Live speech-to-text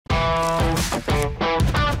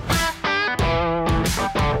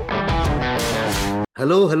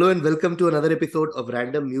Hello, and welcome to another episode of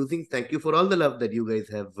Random Musings. Thank you for all the love that you guys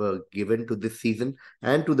have given to this season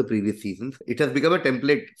and to the previous seasons. It has become a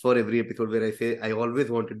template for every episode where I say I always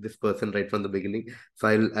wanted this person right from the beginning, so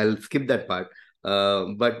I'll skip that part.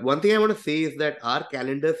 But one thing I want to say is that our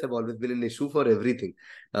calendars have always been an issue for everything,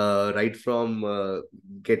 right from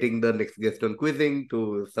getting the next guest on quizzing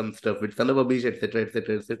to some stuff with Son of Abish, etc.,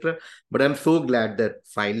 etc., etc. But I'm so glad that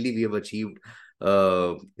finally we have achieved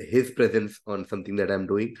his presence on something that I'm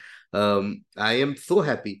doing. I am so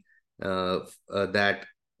happy that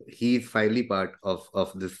he's finally part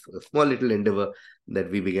of this small little endeavor that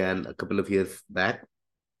we began a couple of years back.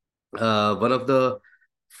 One of the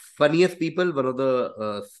funniest people, one of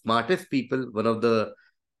the smartest people, one of the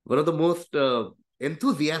most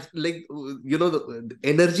enthusiastic. Like the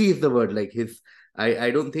energy is the word. Like his, I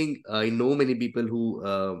don't think I know many people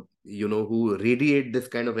who who radiate this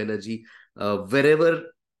kind of energy wherever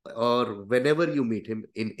or whenever you meet him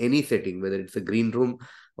in any setting, whether it's a green room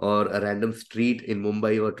or a random street in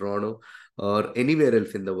Mumbai or Toronto or anywhere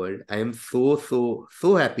else in the world. I am so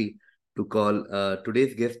happy to call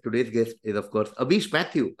today's guest. Today's guest is, of course, Abish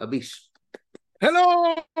Mathew. Abish.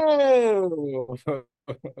 Hello!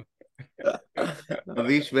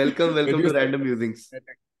 Abish, welcome to Introduce Random Musings.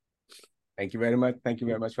 Thank you very much. Thank you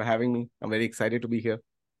very much for having me. I'm very excited to be here.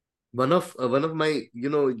 One of my,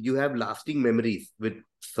 you have lasting memories with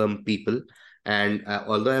some people, and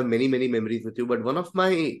although I have many memories with you, but one of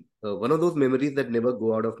those memories that never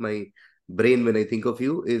go out of my brain when I think of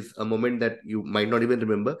you is a moment that you might not even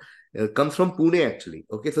remember. Comes from Pune actually.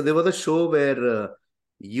 Okay, so there was a show where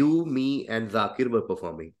you, me, and Zakir were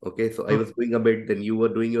performing. Okay, so I was doing a bit, then you were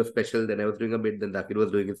doing your special, then I was doing a bit, then Zakir was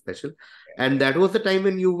doing his special, and that was the time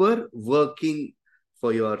when you were working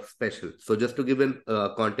for your special. So just to give an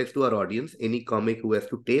context to our audience, any comic who has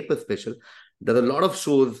to tape a special does a lot of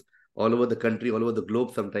shows all over the country, all over the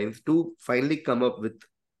globe sometimes to finally come up with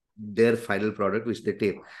their final product which they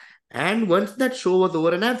tape. And once that show was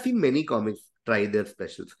over, and I've seen many comics try their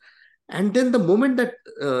specials, and then the moment that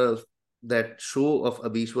that show of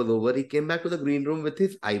Abish was over, he came back to the green room with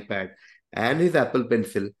his iPad and his Apple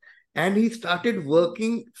Pencil, and he started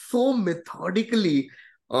working so methodically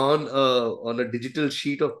on a digital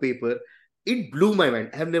sheet of paper. It blew my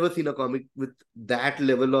mind. I have never seen a comic with that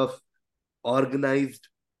level of organized,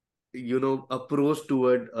 approach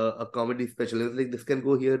toward a comedy special. It's like this can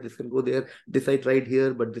go here, this can go there, this I tried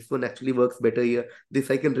here, but this one actually works better here, this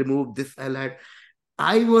I can remove, this I'll add.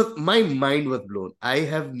 My mind was blown. I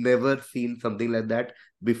have never seen something like that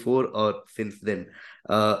before or since then.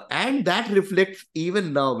 And that reflects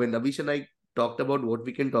even now when Abish and I talked about what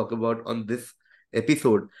we can talk about on this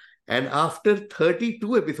episode. And after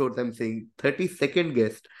 32 episodes, I'm saying 32nd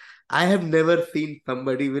guest, I have never seen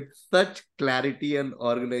somebody with such clarity and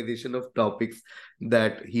organization of topics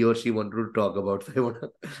that he or she wanted to talk about. So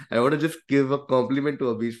I wanna just give a compliment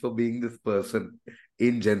to Abish for being this person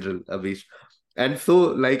in general, Abish. And so,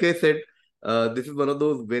 like I said, this is one of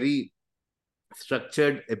those very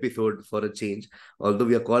structured episode for a change. Although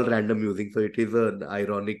we are called random musing, so it is an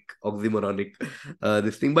ironic, oxymoronic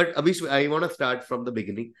this thing. But Abhish, I want to start from the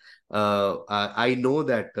beginning. I know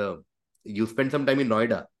that you spent some time in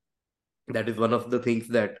Noida. That is one of the things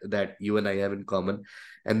that you and I have in common.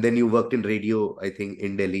 And then you worked in radio, I think,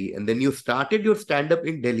 in Delhi, and then you started your stand up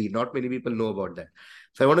in Delhi. Not many people know about that.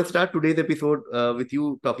 So I want to start today's episode with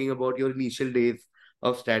you talking about your initial days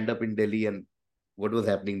of stand up in Delhi and what was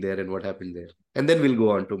happening there and what happened there. And then we'll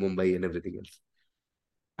go on to Mumbai and everything else.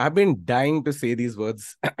 I've been dying to say these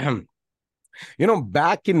words.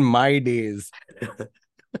 Back in my days,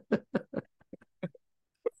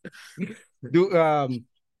 do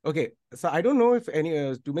okay. So I don't know if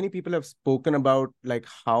any too many people have spoken about like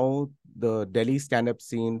how the Delhi stand-up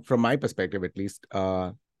scene, from my perspective at least,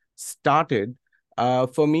 started.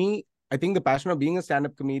 For me, I think the passion of being a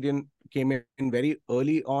stand-up comedian came in very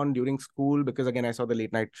early on during school because again I saw the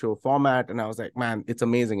late night show format and I was like, man, it's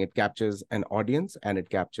amazing. It captures an audience and it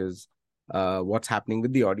captures what's happening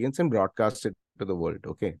with the audience and broadcasts it to the world.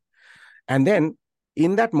 Okay. And then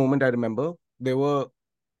in that moment, I remember there were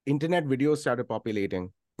internet videos started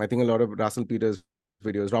populating. I think a lot of Russell Peters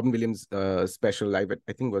videos, Robin Williams special live,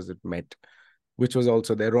 I think was it Met, which was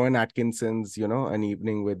also there. Rowan Atkinson's, an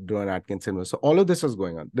evening with Rowan Atkinson. So all of this was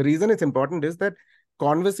going on. The reason it's important is that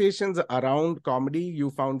conversations around comedy, you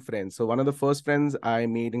found friends. So one of the first friends I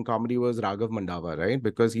made in comedy was Raghav Mandava, right?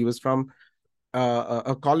 Because he was from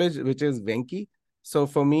a college which is Venki. So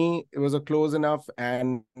for me, it was a close enough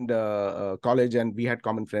and college, and we had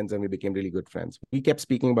common friends, and we became really good friends. We kept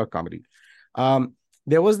speaking about comedy.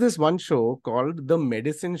 There was this one show called The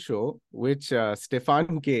Medicine Show, which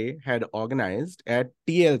Stefan K had organized at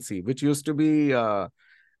TLC, which used to be a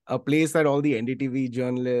place that all the NDTV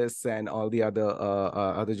journalists and all the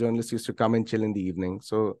other journalists used to come and chill in the evening.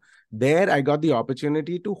 So there, I got the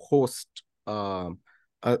opportunity to host the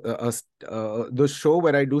show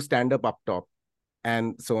where I do stand up top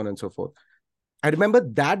and so on and so forth. I remember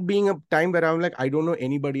that being a time where I'm like, I don't know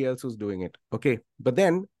anybody else who's doing it. Okay. But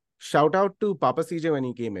then shout out to Papa CJ when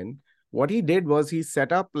he came in. What he did was he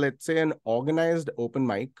set up, let's say, an organized open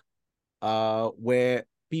mic where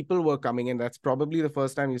people were coming in. That's probably the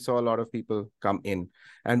first time you saw a lot of people come in.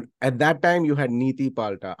 And at that time, you had Neeti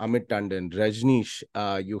Palta, Amit Tandon, Rajneesh,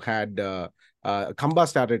 you had Khamba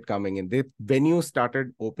started coming in. The venues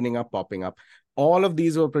started opening up, popping up. All of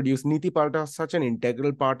these were produced. Neeti Palta, such an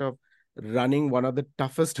integral part of running one of the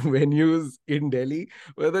toughest venues in Delhi,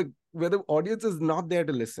 where the audience is not there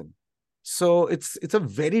to listen. So it's a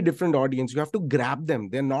very different audience. You have to grab them.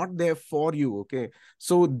 They're not there for you. Okay.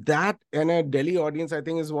 So that and a Delhi audience, I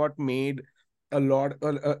think, is what made a lot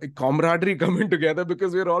a camaraderie coming together,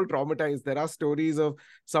 because we're all traumatized. There are stories of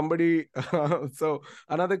somebody. So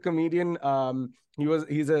another comedian,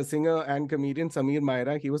 he's a singer and comedian, Samir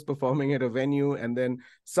Maira. He was performing at a venue, and then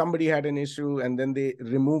somebody had an issue, and then they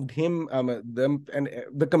removed him. Them and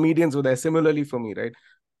the comedians were there similarly for me, right?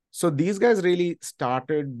 So these guys really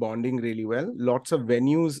started bonding really well. Lots of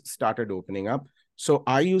venues started opening up. So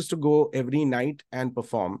I used to go every night and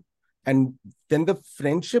perform. And then the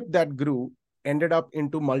friendship that grew ended up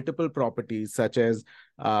into multiple properties, such as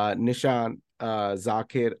Nishan,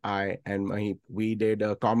 Zakir, I, and Mahip. We did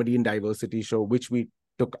a comedy and diversity show, which we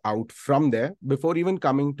took out from there before even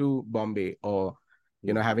coming to Bombay or,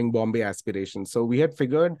 having Bombay aspirations. So we had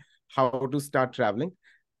figured how to start traveling.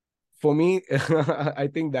 For me, I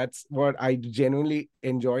think that's what I genuinely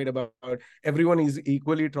enjoyed about everyone is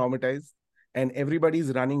equally traumatized and everybody's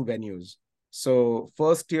running venues. So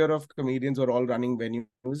first tier of comedians were all running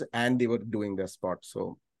venues and they were doing their spot.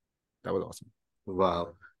 So that was awesome.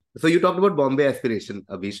 Wow. So you talked about Bombay aspiration,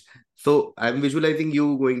 Abish. So I'm visualizing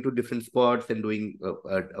you going to different spots and doing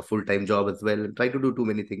a full-time job as well and try to do too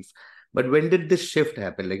many things. But when did this shift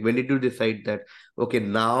happen? Like when did you decide that, okay,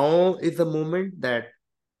 now is the moment that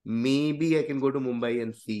maybe I can go to Mumbai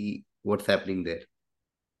and see what's happening there?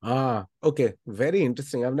 Okay. Very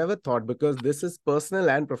interesting. I've never thought, because this is personal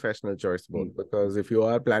and professional choice both. Hmm. Because if you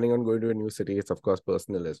are planning on going to a new city, it's of course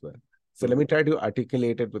personal as well. So let Hmm. me try to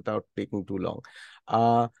articulate it without taking too long.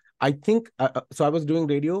 I think so. I was doing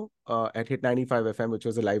radio at Hit 95 FM, which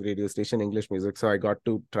was a live radio station, English music. So I got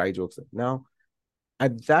to try jokes. Now,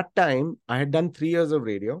 at that time, I had done 3 years of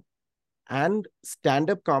radio, and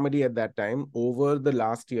stand-up comedy at that time over the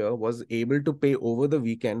last year was able to pay over the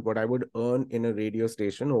weekend what I would earn in a radio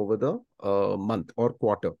station over the month or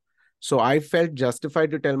quarter. So I felt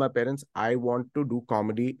justified to tell my parents I want to do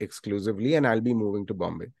comedy exclusively and I'll be moving to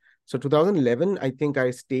Bombay. So 2011, I think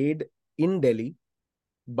I stayed in Delhi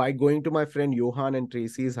by going to my friend Johan and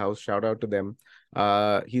Tracy's house. Shout out to them.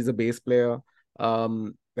 He's a bass player.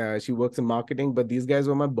 She works in marketing, but these guys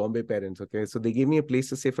were my Bombay parents. Okay. So they gave me a place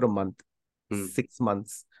to stay for a month, Hmm. 6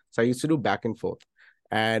 months. So I used to do back and forth.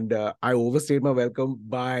 And I overstayed my welcome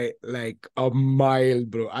by like a mile,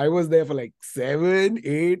 bro. I was there for like 7,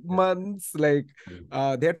 8 months. Like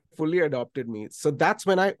Hmm. they had fully adopted me. So that's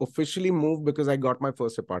when I officially moved, because I got my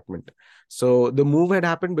first apartment. So the move had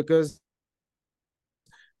happened because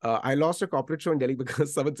I lost a corporate show in Delhi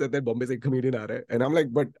because someone said that Bombay se ek comedian aa raha hai. And I'm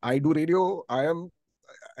like, but I do radio. I am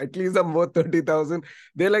at least I'm worth 30,000.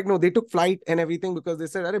 They're like, no, they took flight and everything because they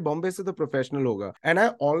said, Arey, Bombay se the professional hoga. And I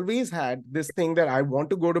always had this thing that I want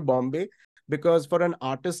to go to Bombay because for an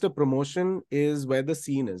artist, a promotion is where the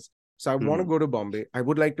scene is. So I want to Hmm. go to Bombay. I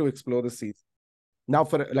would like to explore the scene. Now,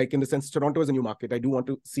 for like in the sense, Toronto is a new market. I do want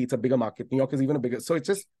to see it's a bigger market. New York is even a bigger. So it's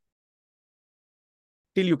just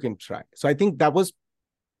till you can try. So I think that was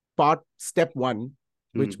step one,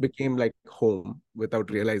 Hmm. which became like home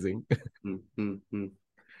without realizing. Hmm. Hmm. Hmm.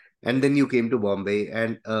 And then you came to Bombay,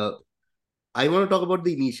 and I want to talk about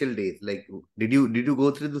the initial days. Like, did you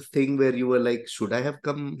go through this thing where you were like, should I have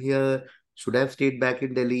come here? Should I have stayed back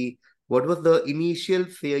in Delhi? What was the initial,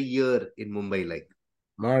 say, a year in Mumbai like?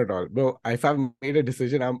 Not at all. Bro, if I've made a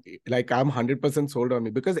decision, I'm 100% sold on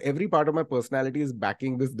me, because every part of my personality is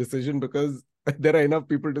backing this decision, because there are enough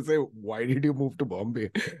people to say, why did you move to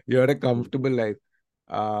Bombay? You had a Hmm. comfortable life.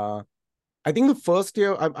 Uh, I think the first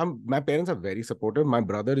year, my parents are very supportive. My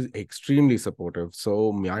brother is extremely supportive.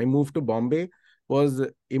 So my move to Bombay was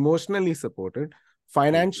emotionally supported.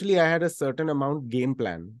 Financially, I had a certain amount game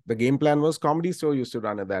plan. The game plan was Comedy Store used to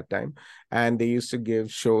run at that time, and they used to give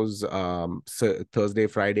shows Thursday,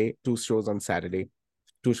 Friday, 2 shows on Saturday,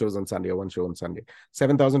 2 shows on Sunday, or 1 show on Sunday.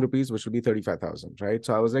 7,000 rupees, which would be 35,000, right?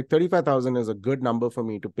 So I was like, 35,000 is a good number for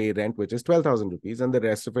me to pay rent, which is 12,000 rupees, and the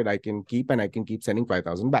rest of it I can keep, and I can keep sending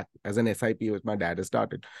 5,000 back as an SIP, which my dad has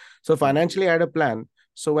started. So financially, I had a plan.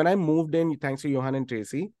 So when I moved in, thanks to Johan and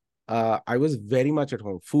Tracy, I was very much at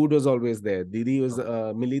home. Food was always there. Didi was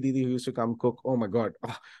Millie Didi, who used to come cook. Oh my God,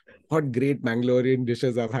 what great Mangalorean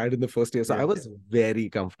dishes I've had in the first year. So I was very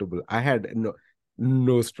comfortable. I had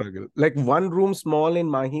no struggle. Like one room small in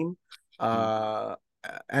Mahim,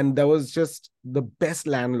 and that was just the best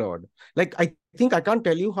landlord. Like I think I can't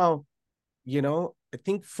tell you how. I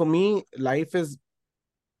think for me, life is.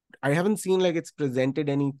 I haven't seen like it's presented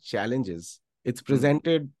any challenges. It's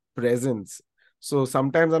presented presence. So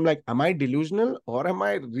sometimes I'm like, am I delusional or am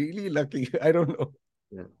I really lucky? I don't know.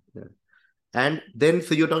 Yeah, yeah. And then,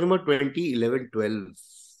 so you're talking about 2011,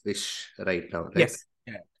 12-ish right now, right? Yes.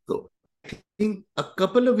 Yeah. So I think a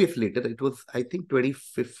couple of years later, it was, I think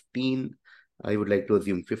 2015, I would like to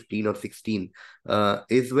assume 15 or 16,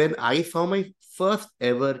 is when I saw my first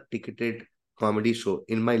ever ticketed comedy show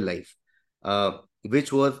in my life,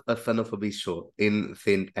 which was a Son of Abish show in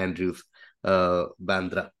St. Andrews,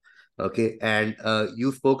 Bandra. Okay, and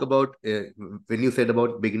you spoke about when you said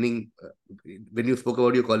about beginning, when you spoke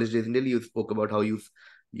about your college days in Delhi, you spoke about how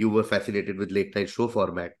you were fascinated with late night show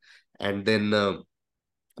format, and then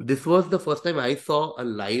this was the first time I saw a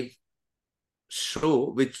live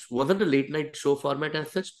show, which wasn't a late night show format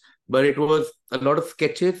as such, but it was a lot of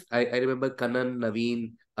sketches. I remember Kanan,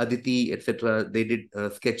 Naveen, Aditi, etc. They did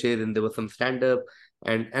sketches, and there was some stand up,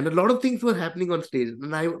 and a lot of things were happening on stage. And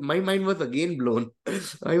my mind was again blown.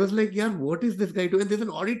 I was like, yeah, what is this guy doing? There's an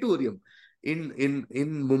auditorium in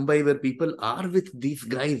Mumbai where people are with these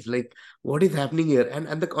guys. Like, what is happening here?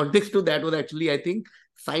 And the context to that was actually, I think,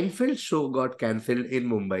 Seinfeld show got cancelled in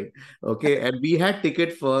Mumbai. Okay, and we had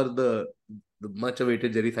tickets for the much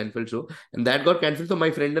awaited Jerry Seinfeld show, and that got cancelled. So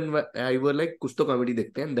my friend and I were like, "Kuch to comedy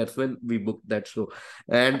dekhte hain," and that's when we booked that show.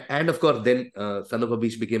 And of course, then Son of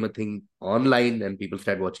Abish became a thing online, and people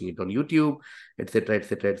started watching it on YouTube, etc.,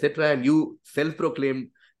 etc., etc. And you self-proclaimed,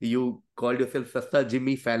 you called yourself Sasta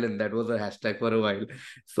Jimmy Fallon. That was a hashtag for a while.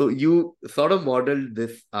 So you sort of modeled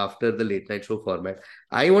this after the late night show format.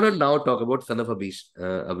 I want to now talk about Son of Abish,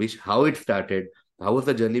 Abish, how it started, how was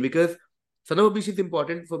the journey, because Son of Abish is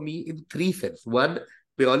important for me in three sense. One,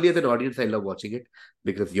 purely as an audience, I love watching it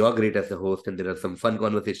because you're great as a host and there are some fun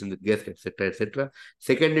conversations with guests, etc., etc.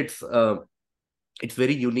 Second, it's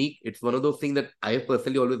very unique. It's one of those things that I have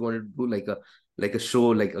personally always wanted to do, like a show,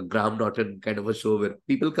 like a Graham Norton kind of a show where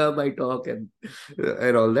people come, I talk, and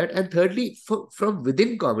all that. And thirdly, from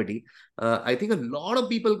within comedy, I think a lot of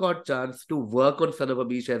people got chance to work on Son of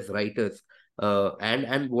Abish as writers,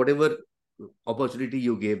 and whatever opportunity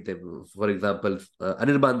you gave them. For example,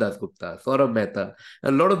 Anirban Das Gupta, Saurabh Mehta, a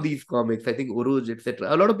lot of these comics, I think Uruj,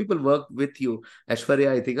 etc. A lot of people worked with you. Ashwarya,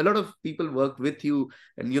 I think a lot of people worked with you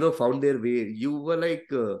and found their way. You were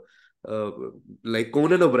uh, like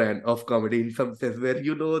Conan O'Brien of comedy in some sense, where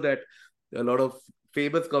that a lot of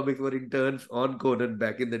famous comics were interns on Conan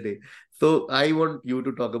back in the day. So I want you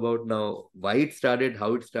to talk about now why it started,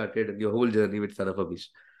 how it started, and your whole journey with Son of Abish.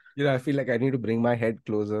 I feel like I need to bring my head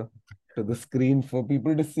closer to the screen for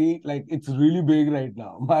people to see. Like it's really big right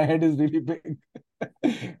now. My head is really big.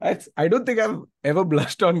 I don't think I've ever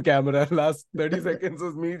blushed on camera. Last 30 seconds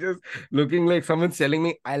was me just looking like someone's telling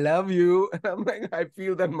me, I love you. And I'm like, I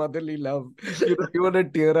feel that motherly love. You want to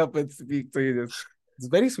tear up and speak. So it's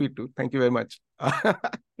very sweet too. Thank you very much.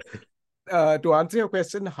 To answer your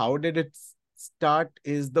question, how did it start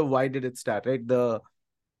is the why did it start, right?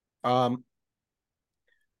 Um,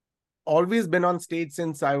 always been on stage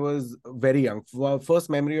since I was very young. One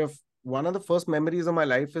of the first memories of my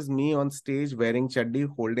life is me on stage wearing chaddi,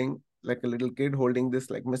 holding like a little kid, holding this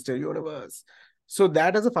like Mr. Universe. So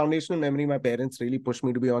that as a foundational memory, my parents really pushed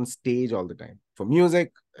me to be on stage all the time for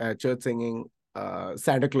music, church singing,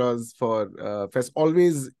 Santa Claus for fest,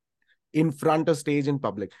 always in front of stage in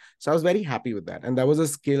public. So I was very happy with that. And that was a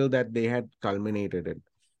skill that they had culminated in.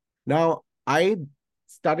 Now, I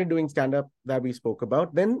started doing stand-up that we spoke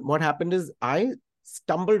about. Then what happened is I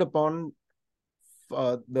stumbled upon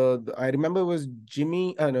I remember it was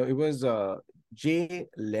Jay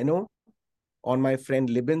Leno on my friend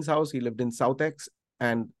Libin's house. He lived in South X,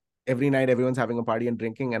 and every night everyone's having a party and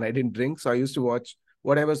drinking, and I didn't drink, so I used to watch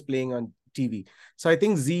whatever's playing on TV. So I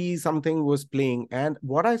think Z something was playing, and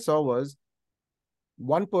what I saw was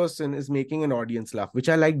one person is making an audience laugh, which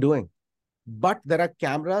I like doing. but there are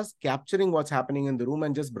cameras capturing what's happening in the room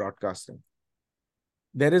and just broadcasting.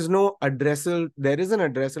 There is no addressal. There is an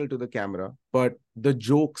addressal to the camera, but the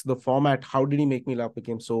jokes, the format, how did he make me laugh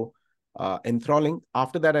became so enthralling.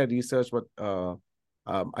 After that, I researched what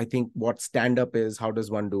I think what stand-up is, how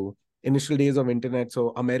does one do. Initial days of internet,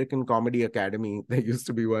 so American Comedy Academy, there used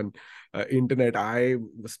to be one internet. I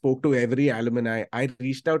spoke to every alumni. I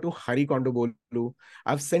reached out to Hari Kondabolu.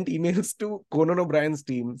 I've sent emails to Conan O'Brien's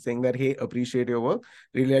team saying that, hey, appreciate your work,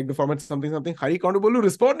 really like the format, something, something. Hari Kondabolu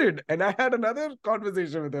responded, and I had another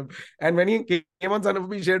conversation with him. And when he came on Son of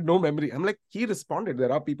Abish, he had no memory. I'm like, he responded.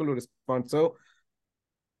 There are people who respond. So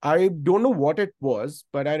I don't know what it was,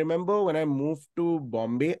 but I remember when I moved to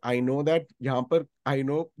Bombay, I know that yahan par, I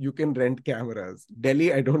know you can rent cameras.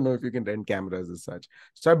 Delhi, I don't know if you can rent cameras as such.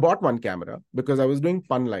 So I bought one camera because I was doing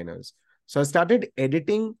pun liners. So I started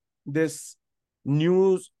editing this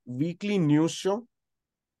weekly news show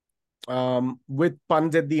with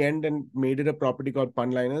puns at the end and made it a property called Pun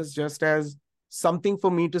Liners, just as something for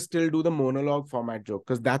me to still do the monologue format joke,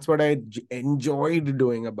 because that's what I enjoyed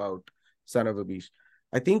doing about Son of Abish.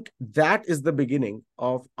 I think that is the beginning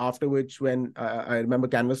of after which when I remember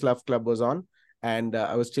Canvas Love Club was on and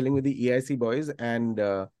I was chilling with the EIC boys and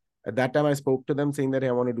at that time I spoke to them saying that hey,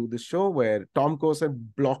 I want to do this show where Tom Coase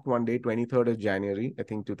had blocked one day, 23rd of January, I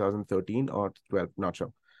think 2013 or 12, not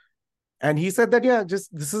sure. And he said that, yeah,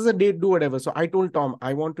 just this is a date, do whatever. So I told Tom,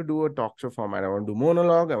 I want to do a talk show format. I want to do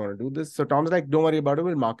monologue. I want to do this. So Tom's like, don't worry about it.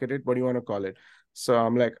 We'll market it. What do you want to call it? So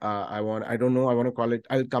I'm like, I don't know. I want to call it,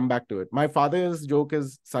 I'll come back to it. My father's joke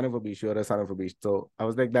is Son of Abish. You're a Son of Abish. So I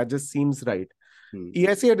was like, that just seems right.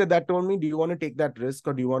 ESC at that told me, do you want to take that risk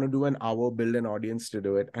or do you want to do an hour, build an audience to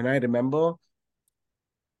do it? And I remember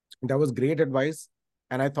that was great advice.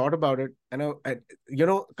 And I thought about it. And a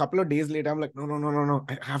couple of days later, I'm like, no.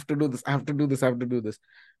 I have to do this. I have to do this. I have to do this.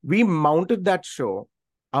 We mounted that show.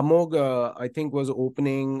 Amog, I think, was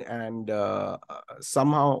opening, and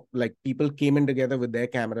somehow, like, people came in together with their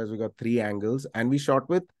cameras. We got 3 angles, and we shot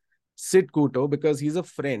with Sid Kuto because he's a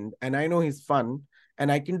friend, and I know he's fun,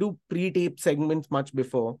 and I can do pre-tape segments much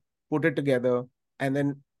before, put it together, and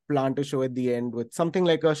then plant a show at the end with something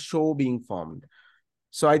like a show being formed.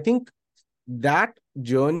 So I think that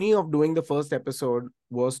journey of doing the first episode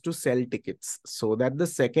was to sell tickets so that the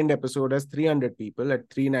second episode has 300 people at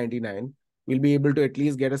 399 we'll be able to at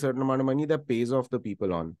least get a certain amount of money that pays off the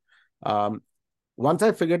people on. Once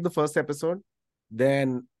I figured the first episode,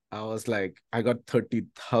 then I was like, I got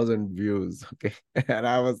 30,000 views. Okay. And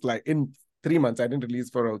I was like, in 3 months, I didn't release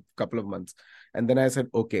for a couple of months. And then I said,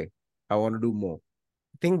 okay, I want to do more.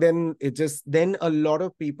 I think then a lot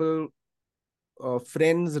of people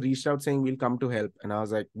friends reached out saying we'll come to help, and I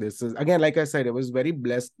was like, this is again, like I said, it was very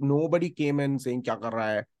blessed. Nobody came in saying kya kar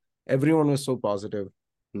raha hai. Everyone was so positive.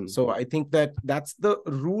 So I think that's the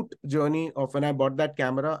root journey of when I bought that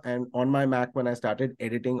camera, and on my Mac when I started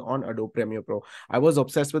editing on Adobe Premiere Pro. I was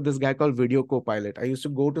obsessed with this guy called Video Copilot. I used to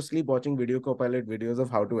go to sleep watching Video Copilot videos of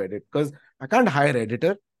how to edit because I can't hire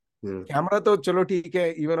editor. Camera to chalo theek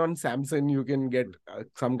hai, even on Samsung you can get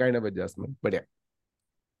some kind of adjustment, but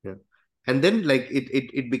yeah. And then like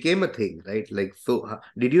it became a thing, right? Like, so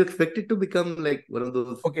did you expect it to become like one of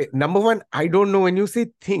those? okay, number one, I don't know when you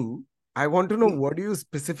say thing, I want to know what do you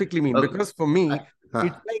specifically mean? Okay. Because for me, it's Huh.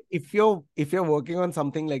 like if you're working on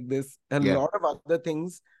something like this, a Yeah. lot of other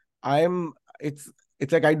things, I'm it's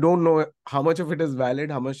like I don't know how much of it is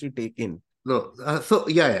valid, how much you take in. No, so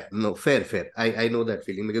yeah, no, fair. I know that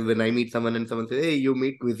feeling because when I meet someone and someone says, "Hey, you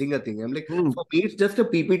meet quizzing a thing," I'm like, Hmm. for me, it's just a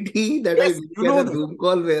PPT that I Yes, make you as know a this. Zoom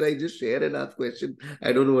call where I just share and ask questions.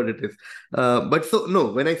 I don't know what it is. But so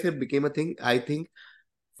no, when I said became a thing, I think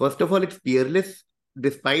first of all, it's peerless.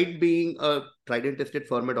 Despite being a tried and tested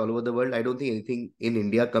format all over the world, I don't think anything in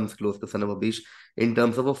India comes close to Son of Abish in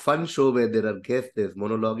terms of a fun show where there are guests, there's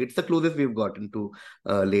monologue. It's the closest we've gotten to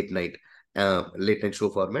late night show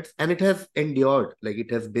formats, and it has endured. Like it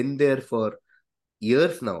has been there for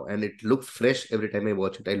years now, and it looks fresh every time I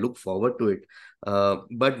watch it. I look forward to it.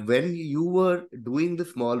 But when you were doing the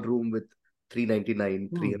small room with 399,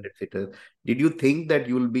 Hmm. 300 sitters, did you think that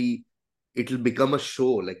it'll become a show,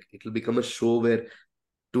 like it'll become a show where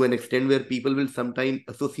to an extent where people will sometime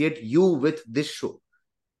associate you with this show,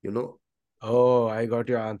 you know? Oh, I got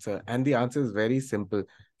your answer. And the answer is very simple.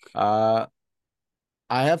 Uh,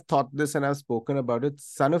 I have thought this and I've spoken about it.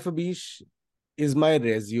 Son of Abish is my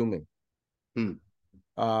resume. Hmm.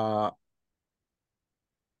 Uh,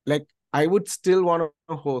 like I would still want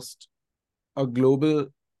to host a global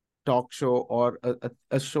talk show or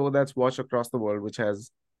a show that's watched across the world, which has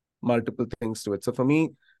multiple things to it. So for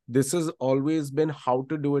me, this has always been how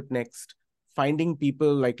to do it next finding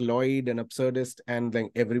people like Lloyd and Absurdist and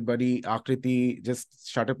like everybody, Akriti, just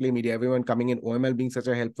Shutter Play Media, everyone coming in, OML being such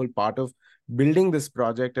a helpful part of building this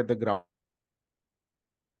project at the ground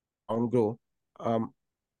grow. Um,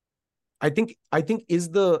 I think is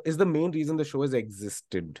the main reason the show has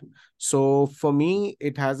existed. So for me,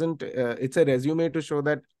 it hasn't. It's a resume to show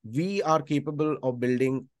that we are capable of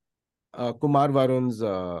building Kumar Varun's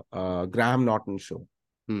Graham Norton show.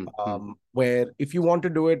 Hmm. Hmm. Where if you want to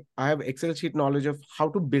do it, I have Excel sheet knowledge of how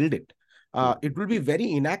to build it. Hmm. It will be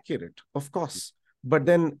very inaccurate, of course, but Hmm.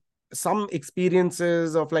 then some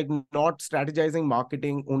experiences of like not strategizing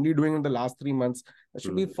marketing, only doing in the last 3 months, that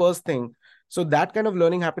should Hmm. be first thing. So that kind of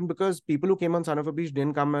learning happened because people who came on Son of Abish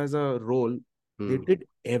didn't come as a role; they Hmm. did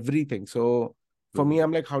everything. So for Hmm. me,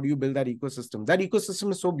 I'm like, how do you build that ecosystem? That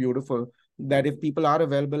ecosystem is so beautiful that if people are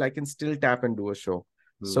available, I can still tap and do a show.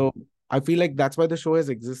 Hmm. So I feel like that's why the show has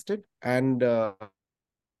existed. And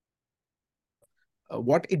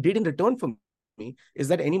what it did in return for me is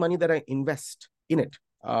that any money that I invest in it,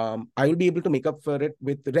 I will be able to make up for it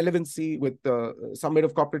with relevancy, with some bit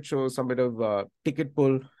of corporate shows, some bit of ticket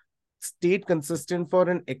pull, stayed consistent for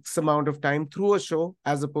an X amount of time through a show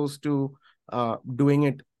as opposed to doing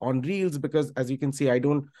it on reels. Because as you can see, I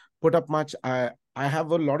don't put up much. I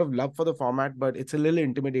have a lot of love for the format, but it's a little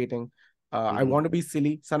intimidating. I Hmm. want to be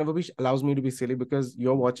silly. Son of a Bitch allows me to be silly because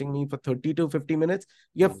you're watching me for 30 to 50 minutes.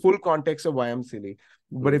 You Hmm. have full context of why I'm silly.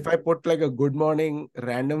 But Hmm. if I put like a good morning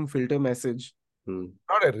random filter message, Hmm.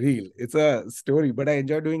 not a reel, it's a story, but I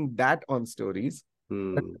enjoy doing that on stories.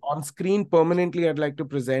 But Hmm. on screen permanently, I'd like to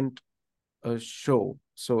present a show.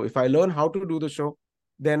 So if I learn how to do the show,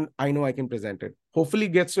 then I know I can present it. Hopefully,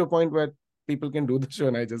 it gets to a point where people can do the show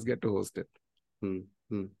and I just get to host it. Hmm.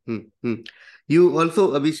 Hmm. Hmm. Hmm. You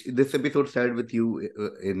also, Abish, this episode started with you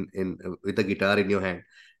in with a guitar in your hand,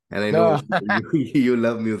 and I know No. you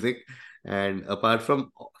love music. And apart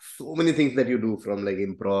from so many things that you do, from like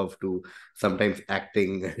improv to sometimes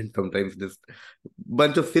acting and sometimes just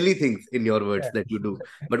bunch of silly things in your words Yeah. that you do.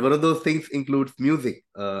 But one of those things includes music.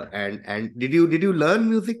 And did you learn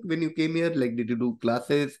music when you came here? Like, did you do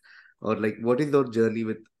classes, or like what is your journey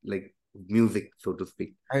with like music, so to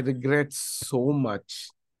speak? I regret so much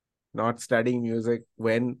not studying music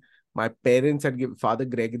when my parents had given Father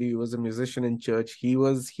Gregory, who was a musician in church.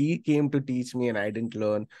 He came to teach me and I didn't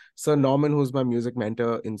learn. Sir Norman, who's my music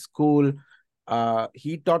mentor in school,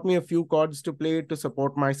 he taught me a few chords to play to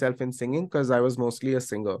support myself in singing because I was mostly a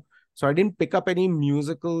singer. So I didn't pick up any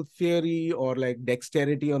musical theory or like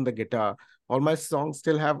dexterity on the guitar. All my songs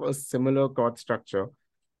still have a similar chord structure.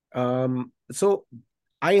 So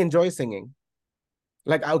I enjoy singing.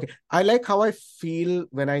 Like, okay, I like how I feel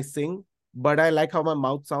when I sing, but I like how my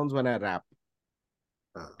mouth sounds when I rap.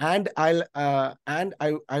 Uh, And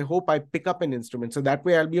I hope I pick up an instrument. So that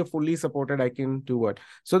way I'll be a fully supported, I can do it.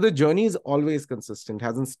 So the journey is always consistent,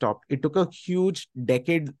 hasn't stopped. It took a huge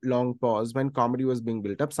decade long pause when comedy was being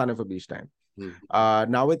built up, Son of a Beach time. hmm,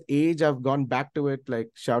 Now with age, I've gone back to it. Like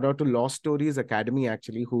shout out to Lost Stories Academy,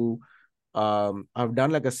 actually, who I've done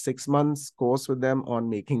like a 6 months course with them on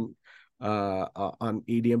making on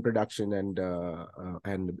EDM production and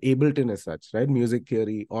Ableton as such, right? Music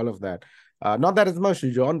theory, all of that. Not that it's much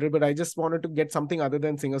genre, but I just wanted to get something other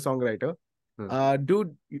than singer-songwriter. uh,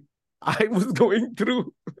 Dude, I was going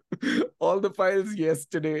through all the files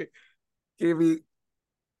yesterday. KV,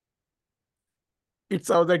 it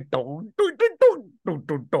sounds like dong, dong, dong, dong, dong,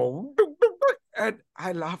 dong, dong, dong, dong. And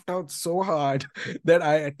I laughed out so hard that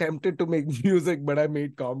I attempted to make music, but I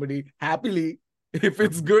made comedy happily. If uh,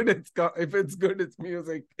 it's good, if it's good, it's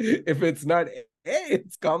music. If it's not,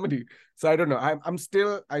 it's comedy. So I don't know. I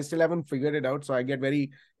still haven't figured it out. So I get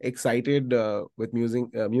very excited with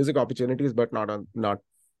music opportunities, but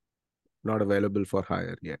not available for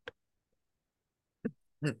hire yet.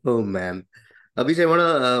 oh man. Abhish, I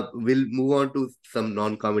wanna we'll move on to some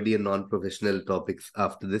non-comedy and non-professional topics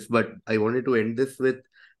after this, but I wanted to end this with,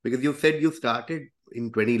 because you said you started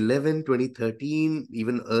in 2011, 2013,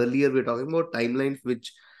 even earlier. We're talking about timelines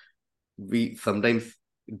which we sometimes,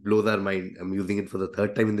 it blows our mind. I'm using it for the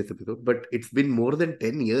third time in this episode, but it's been more than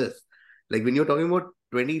 10 years. Like when you're talking about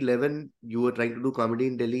 2011, you were trying to do comedy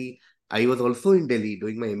in Delhi. I was also in Delhi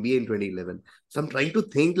doing my MBA in 2011. So I'm trying to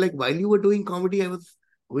think, like, while you were doing comedy, I was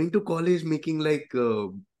going to college making like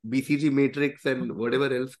BCG Matrix and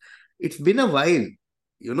whatever else. It's been a while,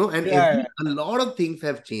 and Yeah, a lot of things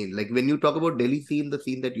have changed. Like when you talk about Delhi scene, the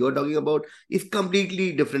scene that you're talking about is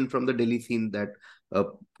completely different from the Delhi scene that uh,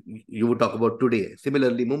 you would talk about today.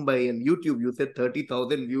 Similarly, Mumbai and YouTube, you said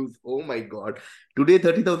 30,000 views. Oh my God. Today,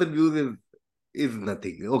 30,000 views is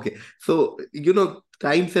nothing. Okay. So,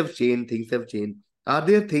 times have changed, things have changed. Are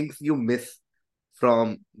there things you miss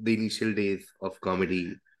from the initial days of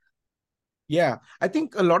comedy? Yeah, I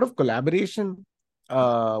think a lot of collaboration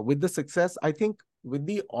with the success. I think with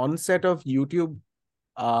the onset of YouTube,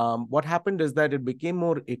 what happened is that it became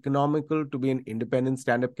more economical to be an independent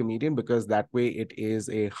stand-up comedian because that way it is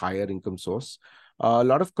a higher income source. A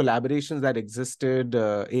lot of collaborations that existed,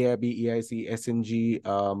 AIB, EIC, SNG,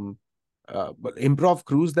 but improv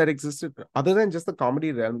crews that existed, other than just the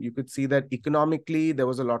comedy realm, you could see that economically there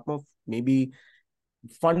was a lot more, maybe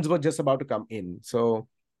funds were just about to come in. So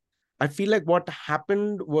I feel like what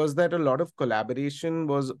happened was that a lot of collaboration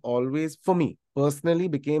was always, for me personally,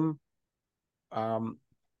 became um,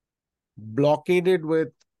 blockaded with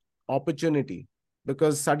opportunity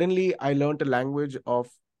because suddenly I learned a language of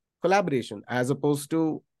collaboration as opposed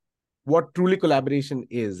to what truly collaboration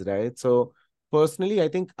is, right? So personally, I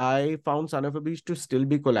think I found Son of Abish to still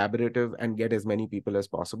be collaborative and get as many people as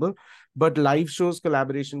possible. But live shows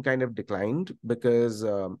collaboration kind of declined because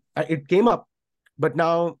it came up, but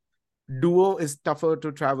now duo is tougher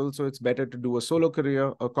to travel, so it's better to do a solo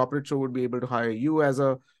career. A corporate show would be able to hire you as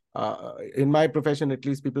a in my profession, at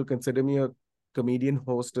least people consider me a comedian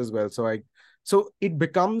host as well. So it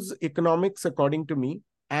becomes economics according to me.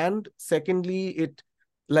 And secondly, it,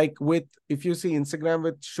 like, with, if you see Instagram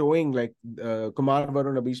with showing like Kumar,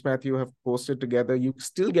 Varun, Abish, Mathew have posted together, you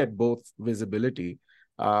still get both visibility,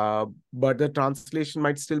 but the translation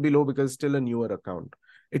might still be low because it's still a newer account.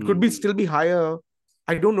 It could be Hmm. still be higher.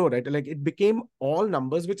 I don't know, right? Like, it became all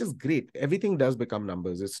numbers, which is great. Everything does become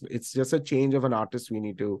numbers. It's just a change of an artist we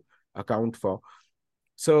need to account for.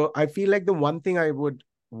 So I feel like the one thing I would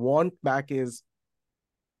want back is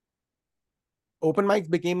open mics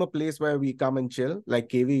became a place where we come and chill. Like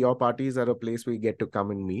KV, your parties are a place we get to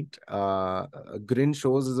come and meet. Grin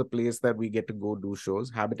shows is a place that we get to go do shows.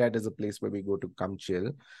 Habitat is a place where we go to come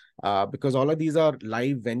chill. Because all of these are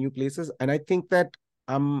live venue places. And I think that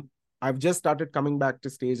I've just started coming back to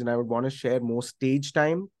stage and I would want to share more stage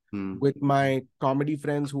time Hmm. with my comedy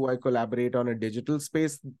friends who I collaborate on a digital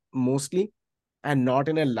space mostly and not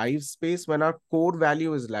in a live space when our core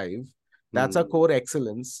value is live. That's our Hmm. core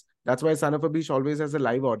excellence. That's why Son of a Beach always has a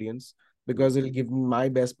live audience because it'll give me my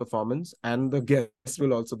best performance and the guests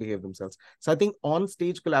will also behave themselves. So I think on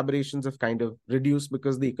stage collaborations have kind of reduced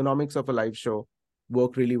because the economics of a live show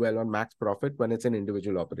work really well on max profit when it's an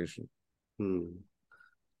individual operation. Hmm.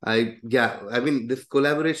 I mean, this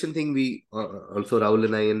collaboration thing, we also, Rahul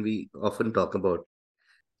and I, and we often talk about.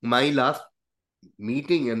 My last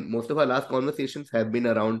meeting and most of our last conversations have been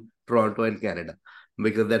around Toronto and Canada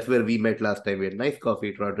because that's where we met last time. We had nice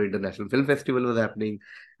coffee. Toronto International Film Festival was happening,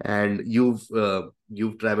 and you've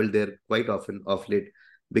traveled there quite often of late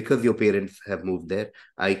because your parents have moved there.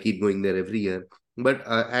 I keep going there every year. But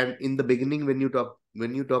and in the beginning, when you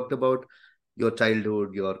talked about your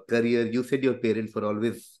childhood, your career, you said your parents were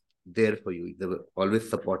always there for you. They were always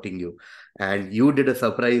supporting you, and you did a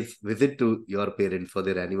surprise visit to your parents for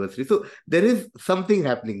their anniversary. So there is something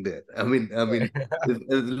happening there. I mean,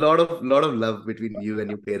 there's a lot of love between you and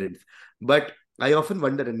your parents. But I often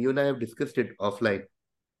wonder, and you and I have discussed it offline,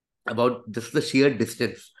 about just the sheer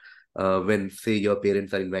distance. When, say, your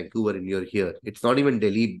parents are in Vancouver and you're here, it's not even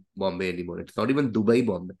Delhi, Bombay anymore. It's not even Dubai,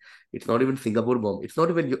 Bombay. It's not even Singapore, Bombay. It's not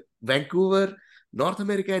even Vancouver. North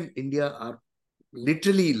America and India are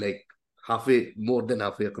literally like halfway, more than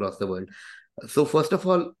halfway across the world. So first of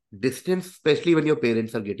all, distance, especially when your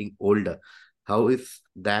parents are getting older, how is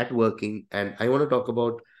that working? And I want you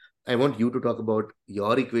to talk about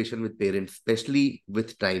your equation with parents, especially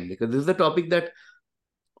with time, because this is a topic that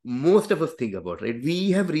most of us think about, right? We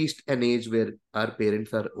have reached an age where our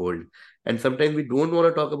parents are old, and sometimes we don't want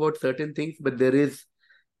to talk about certain things, but there is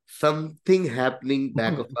something happening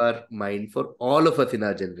back of our mind for all of us in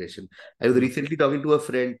our generation. I was recently talking to a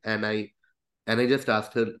friend, and I just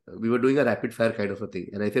asked her, we were doing a rapid fire kind of a thing.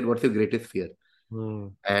 And I said, what's your greatest fear?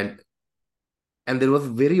 Mm. And and there was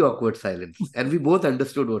very awkward silence. And we both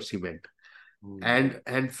understood what she meant. Mm.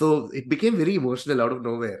 And so it became very emotional out of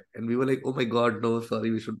nowhere. And we were like, oh my God, no,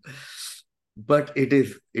 sorry, we should. But it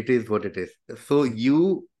is what it is. So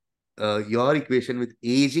your equation with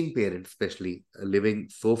aging parents, especially living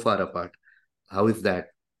so far apart, how is that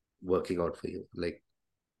working out for you? Like,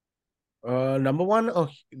 Number one,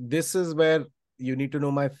 this is where you need to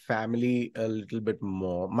know my family a little bit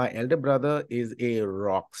more. My elder brother is a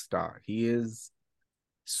rock star. He is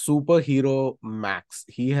superhero max.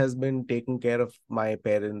 He has been taking care of my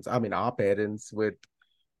parents, I mean, our parents, with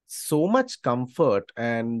so much comfort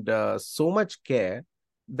and so much care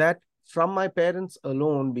that from my parents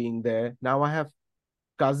alone being there, now I have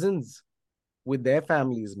cousins with their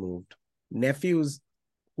families moved, nephews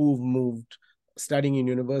who've moved, studying in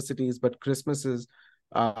universities, but Christmases,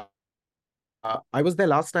 uh, I was there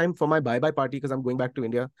last time for my bye-bye party because I'm going back to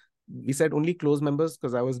India. We said only close members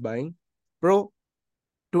because I was buying. Bro,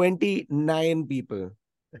 29 people.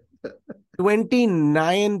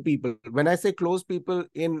 29 people. When I say close people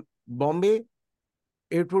in Bombay,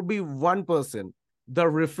 it would be one person. The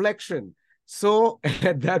reflection. So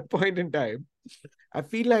at that point in time, I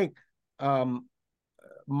feel like um,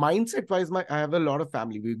 mindset wise, I have a lot of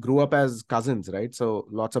family. We grew up as cousins, right? So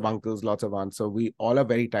lots of uncles, lots of aunts. So we all are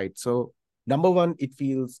very tight. So number one, it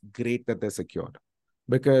feels great that they're secured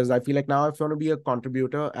because I feel like now I want to be a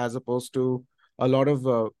contributor as opposed to a lot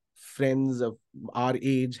of friends of our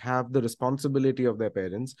age have the responsibility of their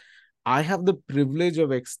parents. I have the privilege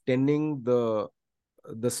of extending the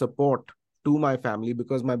support to my family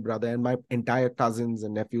because my brother and my entire cousins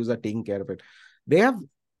and nephews are taking care of it. They have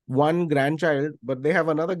one grandchild, but they have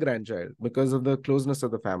another grandchild because of the closeness of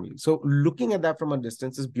the family. So looking at that from a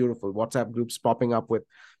distance is beautiful. WhatsApp groups popping up with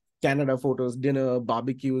Canada photos, dinner,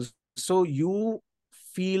 barbecues. So you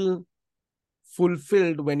feel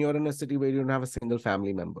fulfilled when you're in a city where you don't have a single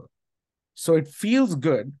family member. So it feels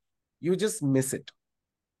good. You just miss it.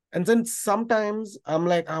 And then sometimes I'm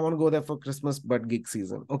like, I want to go there for Christmas, but gig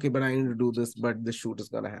season. Okay, but I need to do this, but the shoot is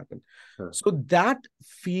going to happen. Huh. So that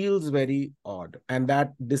feels very odd. And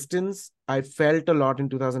that distance I felt a lot in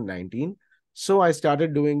 2019. So I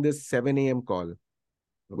started doing this 7 a.m. call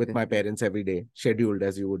with Okay. my parents every day, scheduled,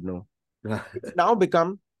 as you would know. It's now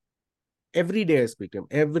become every day I speak to him,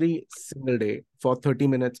 every single day for 30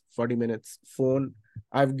 minutes, 40 minutes, phone.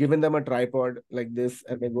 I've given them a tripod like this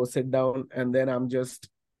and they go sit down and then I'm just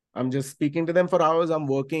speaking to them for hours. I'm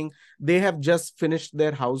working. They have just finished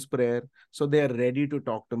their house prayer. So they are ready to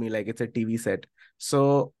talk to me like it's a TV set.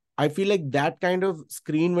 So I feel like that kind of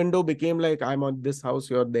screen window became like I'm on this house,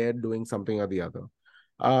 you're there doing something or the other.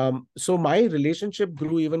 So my relationship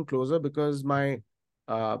grew even closer because my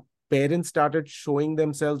uh, parents started showing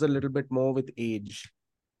themselves a little bit more with age.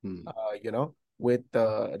 Hmm. With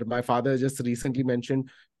my father just recently mentioned,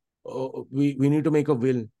 oh, we need to make a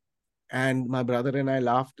will. And my brother and I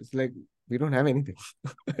laughed. It's like, we don't have anything,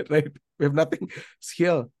 right? We have nothing. It's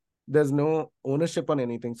here. There's no ownership on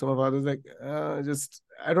anything. So my father's like,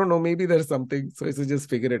 I don't know, maybe there's something. So he said, just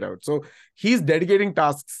figure it out. So he's dedicating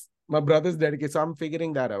tasks. My brother's dedicated. So I'm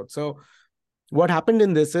figuring that out. So what happened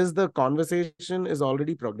in this is the conversation is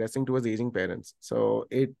already progressing towards aging parents. So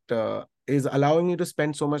it is allowing me to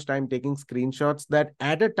spend so much time taking screenshots that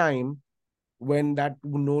at a time when that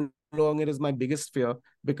no longer is my biggest fear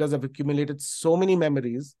because I've accumulated so many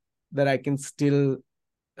memories that I can still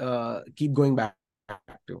keep going back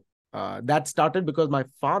to. That started because my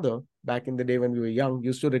father, back in the day when we were young,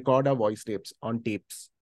 used to record our voice tapes on tapes.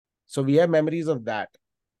 So we have memories of that.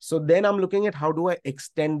 So then I'm looking at how do I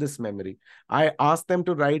extend this memory. I asked them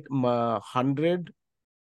to write 100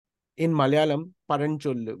 in Malayalam,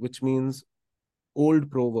 Paranchol, which means old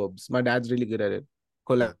proverbs. My dad's really good at it.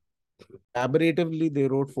 Huh. Collaboratively, they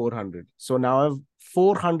wrote 400. So now I have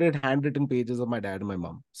 400 handwritten pages of my dad and my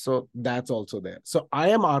mom. So that's also there. So I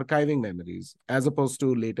am archiving memories as opposed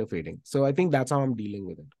to later fading. So I think that's how I'm dealing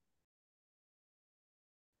with it.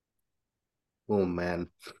 Oh man,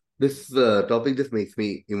 this topic just makes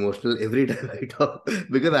me emotional every time I talk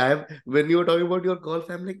because when you were talking about your calls,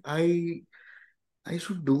 I'm like, I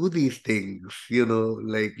should do these things,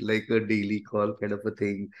 like a daily call kind of a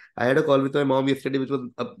thing. I had a call with my mom yesterday, which was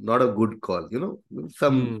not a good call,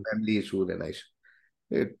 some Mm. family issues, and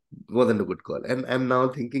it wasn't a good call. And I'm now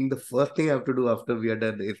thinking the first thing I have to do after we are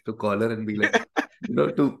done is to call her and be like,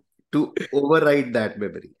 to override that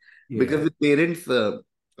memory. Because Yeah. with parents, uh,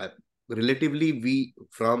 relatively, we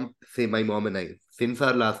from say my mom and I, since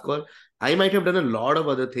our last call, I might have done a lot of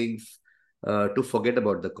other things to forget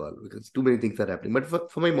about the call because too many things are happening.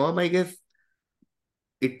 But for my mom, I guess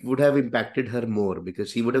it would have impacted her more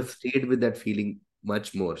because she would have stayed with that feeling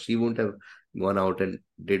much more. She wouldn't have gone out and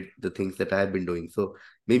did the things that I have been doing. So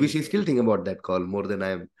maybe Mm. she's still thinking about that call more than I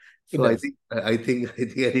am. It So I does. think I think I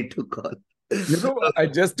think I need to call. I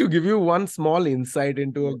just to give you one small insight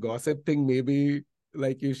into a gossip thing, maybe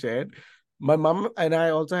like you shared, my mom and I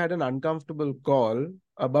also had an uncomfortable call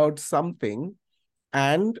about something.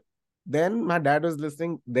 And then my dad was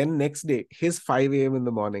listening. Then next day, his 5 a.m. in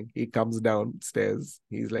the morning, he comes downstairs.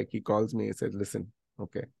 He's like, he calls me. He said, listen,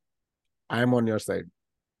 okay, I'm on your side.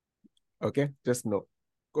 Okay, just know.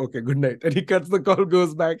 Okay, good night. And he cuts the call,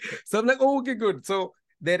 goes back. So I'm like, oh, okay, good. So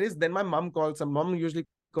then my mom calls. Some mom usually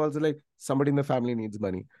calls like somebody in the family needs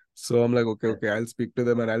money. So I'm like, okay, I'll speak to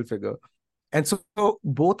them and I'll figure. And so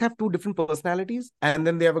both have two different personalities, and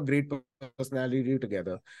then they have a great personality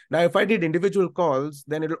together. Now, if I did individual calls,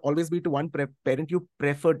 then it'll always be to one parent you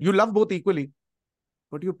prefer. You love both equally,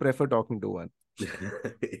 but you prefer talking to one.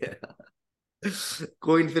 Yeah.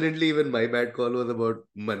 Coincidentally, even my bad call was about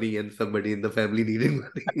money and somebody in the family needing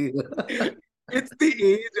money. It's the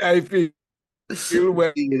age, I feel, where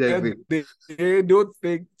I feel. they don't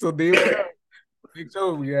think. So they want to make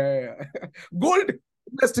sure, yeah, yeah. Gold,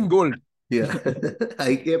 invest in gold. Yeah.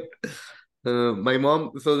 I kept my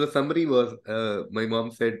mom. So the summary was my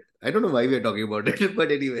mom said, I don't know why we are talking about it,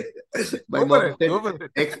 but anyway, my Go for mom it. said Go for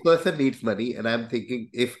it. X person needs money, and I'm thinking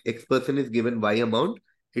if X person is given Y amount,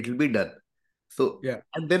 it will be done. So, Yeah.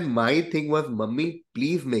 and then my thing was, Mummy,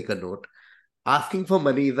 please make a note. Asking for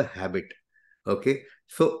money is a habit. Okay.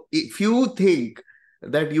 So if you think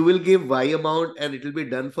that you will give Y amount and it will be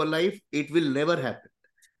done for life, it will never happen.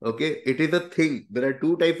 Okay, it is a thing. There are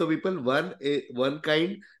two types of people. One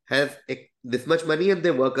kind has this much money and they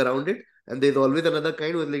work around it, and there's always another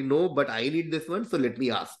kind who is like, no, but I need this one, so let me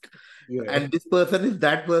ask. Yeah. And this person is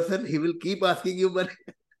that person. He will keep asking you money,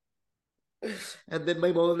 and then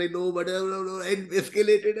my mom was like, no, but no, no, I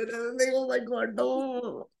escalated, and I was like, oh my god,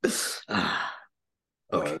 no.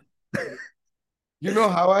 Okay, Uh, you know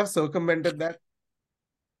how I've circumvented that?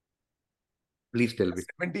 please tell me.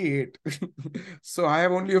 78. So I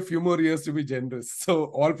have only a few more years to be generous. So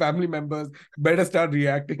all family members better start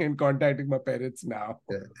reacting and contacting my parents now.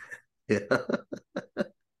 Yeah. Yeah.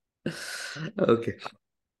 Okay.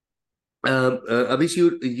 Abish,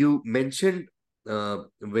 you mentioned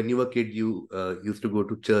when you were a kid, you used to go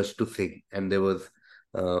to church to sing, and there was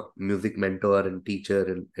music mentor and teacher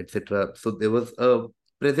and etc. So there was a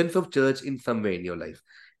presence of church in some way in your life,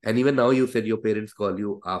 and even now you said your parents call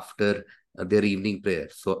you after their evening prayer.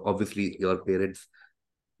 So obviously your parents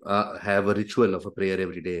have a ritual of a prayer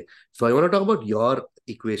every day. So I want to talk about your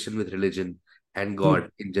equation with religion and Hmm.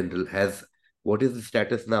 God in general. Has What is the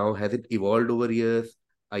status now? Has it evolved over years?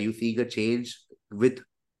 Are you seeing a change with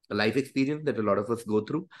life experience that a lot of us go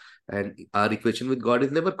through? And our equation with God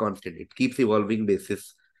is never constant. It keeps evolving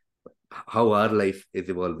basis how our life is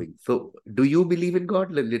evolving. So do you believe in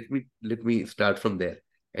God? Let me start from there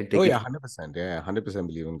and Oh take yeah, it. 100%. Yeah, 100%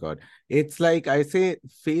 believe in God. It's like I say,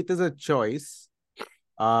 faith is a choice.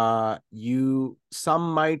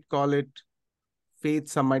 Some might call it faith,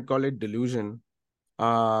 some might call it delusion.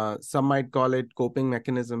 Some might call it coping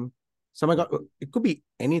mechanism. It could be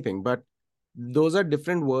anything, but those are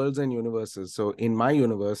different worlds and universes. So in my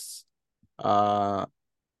universe, uh,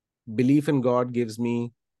 belief in God gives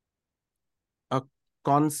me a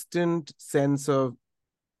constant sense of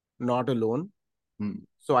not alone. Hmm.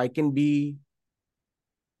 So I can be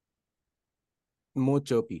more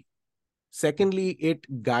chirpy. Secondly,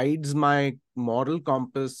 it guides my moral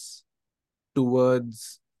compass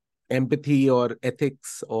towards empathy or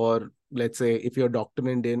ethics, or let's say if you're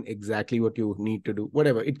doctrined in exactly what you need to do,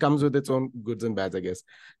 whatever. It comes with its own goods and bads, I guess.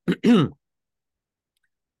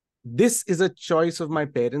 This is a choice of my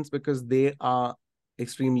parents because they are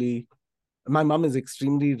extremely, my mom is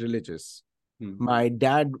extremely religious. Hmm. My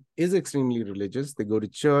dad is extremely religious. They go to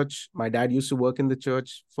church. My dad used to work in the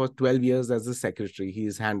church for 12 years as a secretary.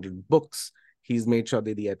 He's handled books. He's made sure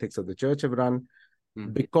that the ethics of the church have run.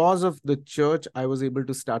 Hmm. Because of the church, I was able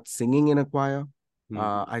to start singing in a choir. Hmm.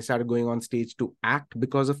 I started going on stage to act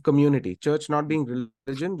because of community. Church not being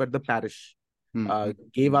religion, but the parish Hmm. Hmm.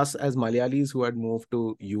 gave us, as Malayalis who had moved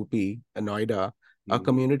to UP, Noida, a Hmm.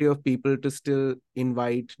 community of people to still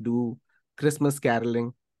invite, do Christmas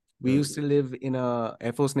caroling. We used to live in a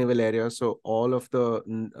Air Force Naval area, so all of the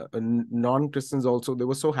non-Christians also, they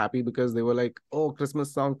were so happy because they were like, "Oh,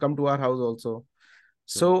 Christmas song, come to our house also."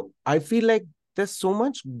 So I feel like there's so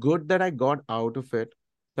much good that I got out of it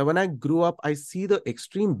that when I grew up, I see the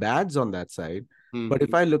extreme bads on that side. Hmm. But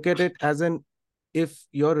if I look at it as an, if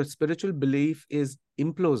your spiritual belief is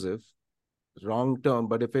implosive, wrong term,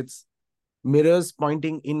 but if it's mirrors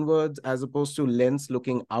pointing inwards as opposed to lens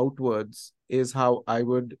looking outwards, is how I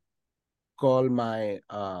would call my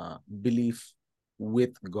belief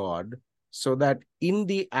with God. So that in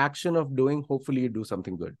the action of doing, hopefully you do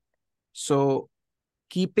something good. So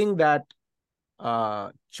keeping that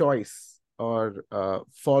choice, or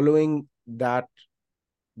following that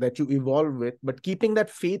you evolve with, but keeping that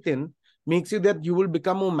faith in, makes you that you will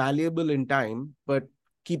become more malleable in time, but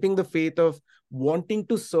keeping the faith of wanting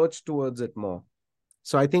to search towards it more.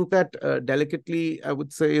 So I think that delicately, I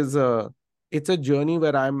would say, is a, it's a journey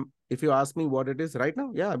where I'm, if you ask me what it is right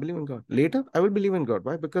now, yeah, I believe in God. Later, I will believe in God.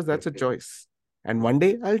 Why? Because that's a Okay. choice. And one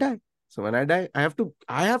day I'll die. So when I die, I have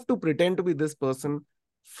to pretend to be this person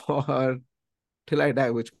for till I die,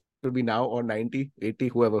 which will be now or 90, 80,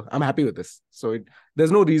 whoever. I'm happy with this. So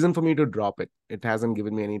there's no reason for me to drop it. It hasn't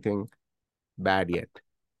given me anything bad yet.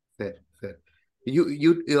 Fair, fair.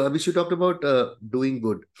 Abhish, you talked about doing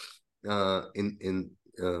good. In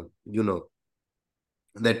you know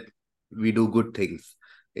that we do good things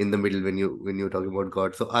in the middle when you're talking about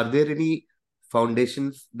God. So, are there any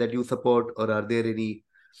foundations that you support, or are there any?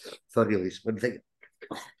 Sorry, Abhish, one second.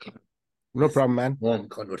 No problem, man. One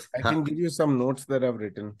converse. I can give you some notes that I've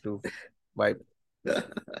written to wipe.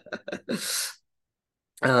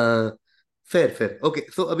 uh, Fair, fair. Okay,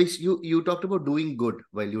 so Abhish, you talked about doing good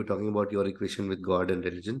while you were talking about your equation with God and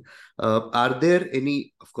religion. Are there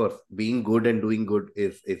any? Of course, being good and doing good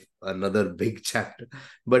is another big chapter.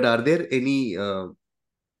 But are there any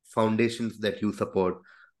foundations that you support,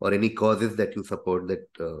 or any causes that you support that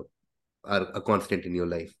are a constant in your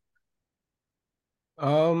life?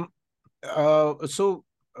 Um,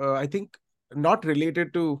 I think not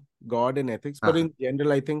related to God and ethics, but Uh-huh. in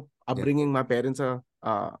general, I think Yeah. upbringing, my parents have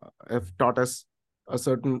taught us a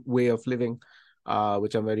certain way of living,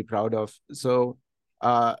 which I'm very proud of. So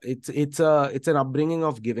it's an upbringing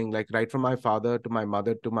of giving, like right from my father to my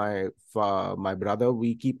mother to my brother,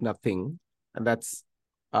 we keep nothing, and that's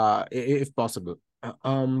if possible.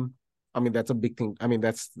 I mean, that's a big thing. I mean,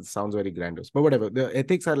 that sounds very grandiose, but whatever. The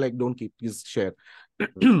ethics are like, don't keep, just share.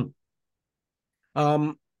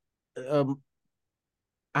 um, um,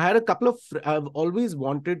 I had a couple of, I've always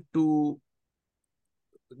wanted to,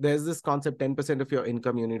 there's this concept 10% of your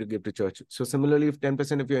income you need to give to church. So, similarly, if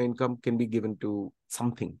 10% of your income can be given to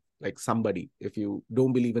something like somebody, if you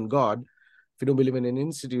don't believe in God, if you don't believe in an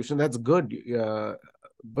institution, that's good.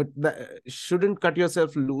 But that shouldn't cut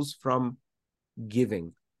yourself loose from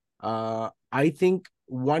giving. I think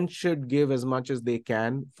one should give as much as they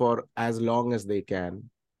can for as long as they can,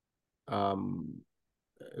 um,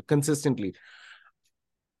 consistently.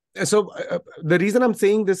 So the reason I'm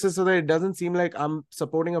saying this is so that it doesn't seem like I'm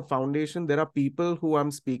supporting a foundation. There are people who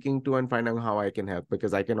I'm speaking to and finding out how I can help,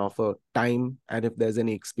 because I can offer time, and if there's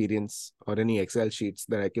any experience or any Excel sheets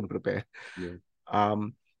that I can prepare. Yeah.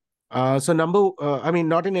 Um, I mean,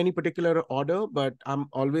 not in any particular order, but I'm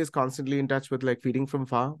always constantly in touch with like Feeding from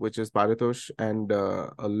Far, which is Paritosh, and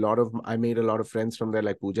I made a lot of friends from there,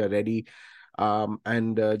 like Pooja Reddy,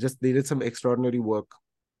 and just they did some extraordinary work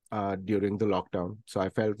during the lockdown. So I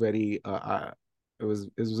felt it was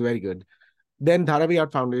very good. Then Dharavi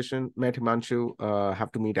Art Foundation, met Himanshu,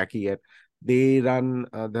 have to meet Aki yet. They run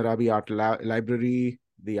Dharavi Art Library,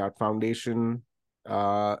 the Art Foundation.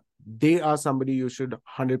 They are somebody you should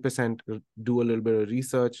 100% do a little bit of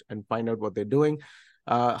research and find out what they're doing.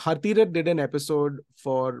 Hartirat did an episode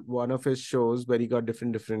for one of his shows where he got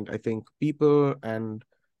different, I think, people and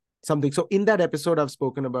something. So in that episode, I've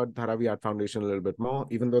spoken about Dharavi Art Foundation a little bit more,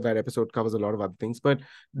 even though that episode covers a lot of other things. But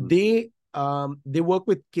Mm. they work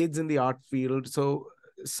with kids in the art field. So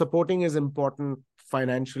supporting is important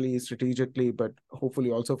financially, strategically, but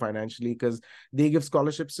hopefully also financially, because they give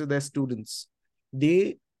scholarships to their students.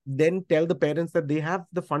 They then tell the parents that they have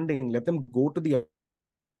the funding, let them go to the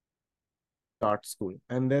art school.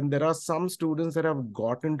 And then there are some students that have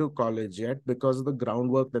gotten to college yet because of the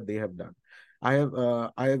groundwork that they have done. I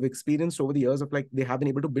have experienced over the years of like they have been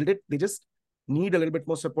able to build it. They just need a little bit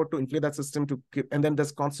more support to inflate that system to keep, and then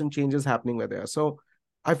there's constant changes happening where they are. So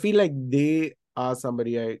I feel like they are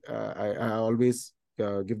somebody I always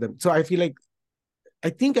give them. So I feel like I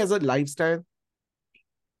think as a lifestyle,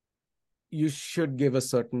 you should give a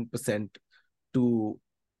certain percent to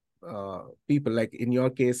people. Like in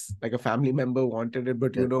your case, like a family member wanted it,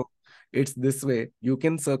 but Yeah. it's this way. You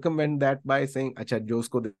can circumvent that by saying, "Acha, jo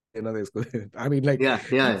usko dena de, usko de." I mean, like, Yeah.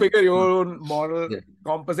 you Yeah. figure Mm. your own moral Yeah.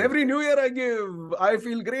 compass. Yeah. Every new year I give, I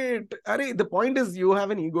feel great. The point is, you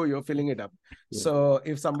have an ego, you're filling it up. Yeah. So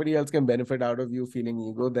if somebody else can benefit out of you feeling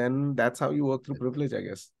ego, then that's how you work through privilege, I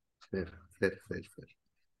guess. Fair, fair, fair, fair.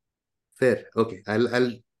 Fair. Okay.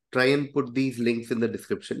 I'll try and put these links in the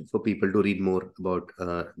description for people to read more about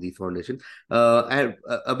these foundations. And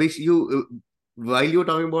Abhish, while you were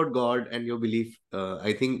talking about God and your belief,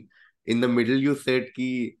 I think in the middle you said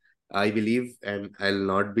ki I believe and I'll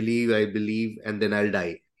not believe, I believe, and then I'll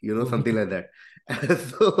die. Something like that.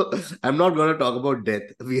 So I'm not gonna talk about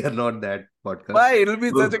death. We are not that podcast. Why? It'll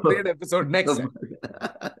be such a great episode next time. I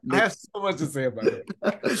have Next. so much to say about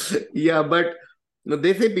it. Yeah, but no,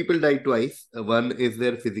 they say people die twice. One is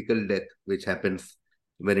their physical death, which happens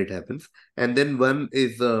when it happens, and then one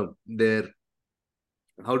is their,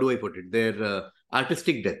 how do I put it? Their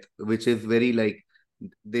artistic death, which is very like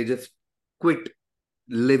they just quit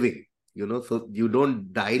living. so you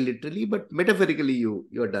don't die literally, but metaphorically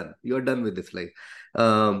you're done. You're done with this life.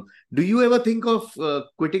 Do you ever think of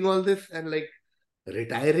quitting all this and like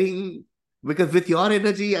retiring? Because with your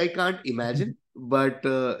energy, I can't imagine. But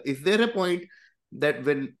is there a point that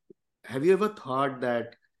when have you ever thought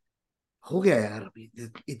that हो गया यार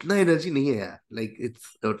अभी इतना energy नहीं है यार like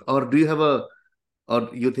it's or do you have a or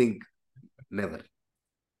you think never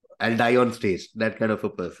I'll die on stage that kind of a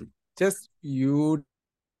person. Just you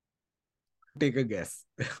take a guess.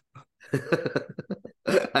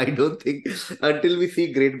 I don't think until we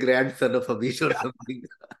see great grandson of Abish or something.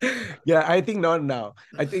 Yeah, I think not now.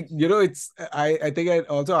 I think, it's, I think I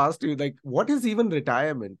also asked you, like, what is even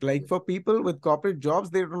retirement? Like, for people with corporate jobs,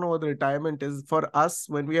 they don't know what the retirement is. For us,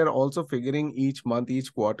 when we are also figuring each month,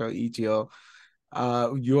 each quarter, each year,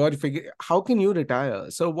 you are figuring, how can you retire?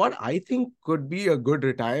 So what I think could be a good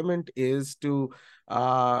retirement is to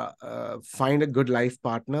find a good life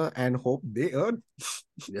partner and hope they earn.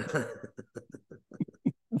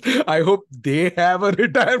 I hope they have a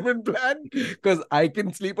retirement plan, because I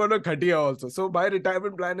can sleep on a khatia also. So my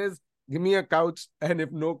retirement plan is, give me a couch, and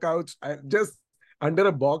if no couch, I just under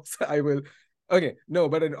a box I will. Okay, no,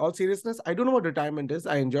 but in all seriousness, I don't know what retirement is.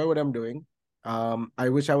 I enjoy what I'm doing. I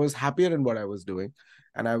wish I was happier in what I was doing,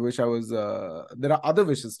 and I wish I was. There are other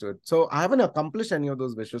wishes to it. So I haven't accomplished any of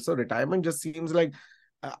those wishes. So retirement just seems like,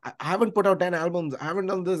 I haven't put out 10 albums. I haven't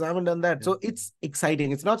done this. I haven't done that. So it's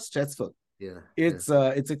exciting. It's not stressful. Yeah, yeah,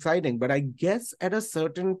 It's exciting, but I guess at a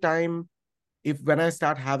certain time, if when I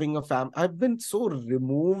start having a I've been so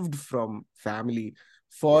removed from family yeah,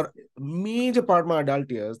 for major part of my adult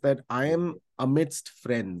years, that I yeah, am amidst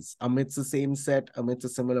friends, amidst the same set, amidst a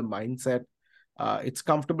similar mindset. It's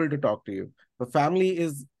comfortable to talk to you. But family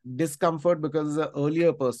is discomfort because it's an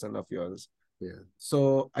earlier person of yours. yeah,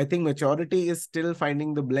 So I think maturity is still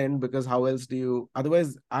finding the blend, because how else do you?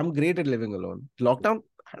 Otherwise, I'm great at living alone. Lockdown,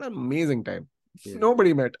 had an amazing time. yeah.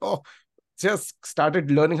 Nobody met. Oh, just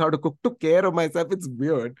started learning how to cook. Took care of myself. It's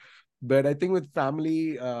weird, but I think with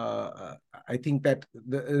family, I think that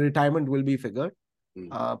the retirement will be figured.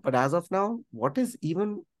 Mm, But as of now, what is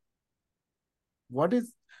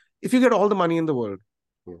if you get all the money in the world?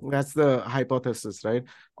 yeah, That's the hypothesis, right?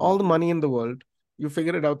 All mm, the money in the world, you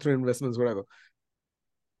figure it out through investments, whatever,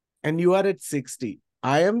 and you are at 60.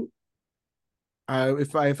 I am,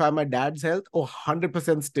 if I'm at dad's health,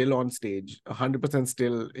 100% still on stage, 100%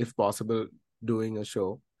 still, if possible, doing a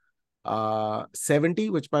show.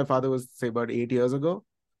 70, which my father was, say, about 8 years ago,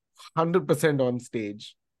 100% on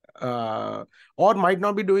stage. Or might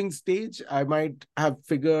not be doing stage. I might have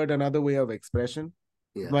figured another way of expression.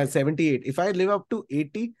 yeah. My 78. If I live up to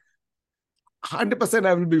 80, 100%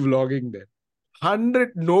 I will be vlogging there.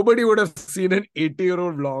 100, nobody would have seen an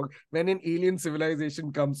 80-year-old vlog. When an alien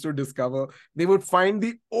civilization comes to discover, they would find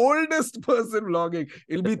the oldest person vlogging.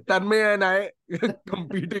 It'll be Tanmay and I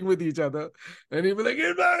competing with each other. And he'll be like,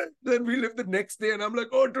 "Hey, man." Then we live the next day, and I'm like,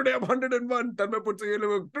 "Oh, today I'm 101." Tanmay puts a yellow,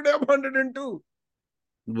 "Today I'm 102."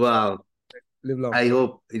 Wow. Live long. I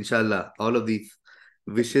hope, inshallah, all of these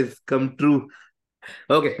wishes come true.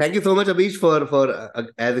 Okay, thank you so much, Abish, for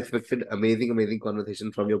as expected, amazing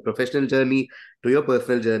conversation from your professional journey to your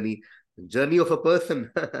personal journey of a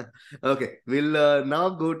person. Okay, we'll now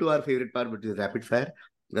go to our favorite part, which is rapid fire.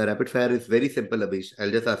 Rapid fire is very simple, Abish.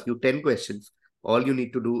 I'll just ask you 10 questions. All you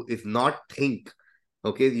need to do is not think.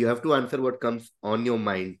 Okay, you have to answer what comes on your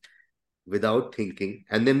mind without thinking,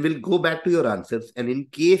 and then we'll go back to your answers. And in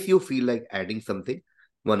case you feel like adding something,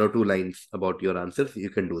 1 or 2 lines about your answers,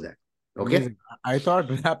 you can do that. Okay. Amazing. I thought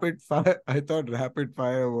rapid fire. I thought rapid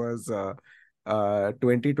fire was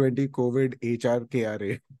 2020 COVID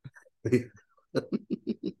HRKRA.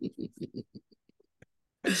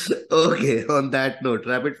 Okay, on that note,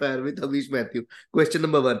 rapid fire with Abish Mathew. Question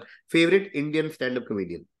number one: favorite Indian stand-up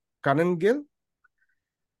comedian, Kanan Gill,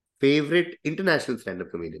 favorite international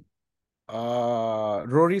stand-up comedian.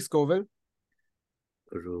 Rory Scovel,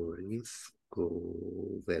 Rory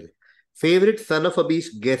Scovel. Favorite Son of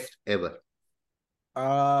Abish guest ever.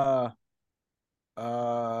 uh,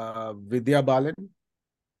 Vidya Balan,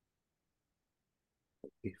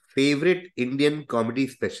 Favorite Indian comedy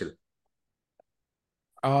special.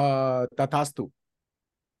 Tathastu,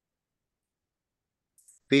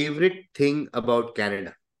 Favorite thing about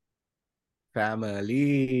Canada.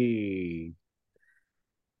 family.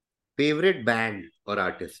 Favorite band or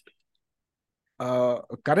artist.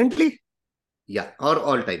 Currently, Yeah, or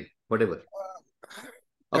all time, whatever.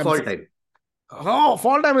 Of all consist. time. Oh,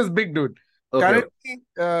 fall time is big, dude. Okay, okay.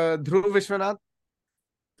 Currently, Dhruv Vishwanath,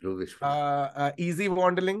 Dhruv Vishwanath. Easy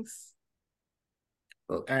Wanderlings,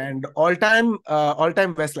 Okay. and all time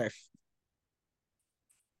Westlife.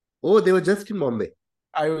 Oh, they were just in Mumbai.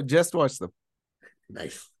 I just watched them.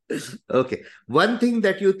 Nice. Okay. One thing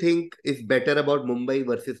that you think is better about Mumbai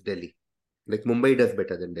versus Delhi? Like Mumbai does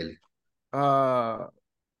better than Delhi. Uh,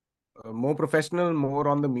 more professional, more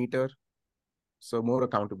on the meter, so more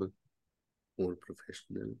accountable. More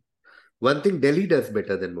professional. One thing Delhi does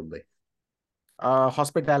better than Mumbai.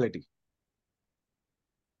 Hospitality.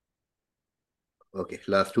 Okay.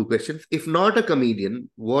 Last two questions. If not a comedian,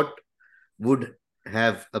 what would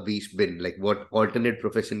have Abish been? Like what alternate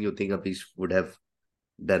profession you think Abish would have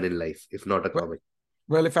done in life, if not a Well, comic?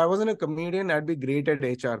 well, if I wasn't a comedian, I'd be great at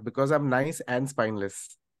HR because I'm nice and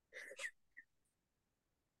spineless.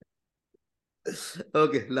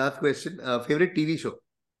 Okay. Last question. Favorite TV show?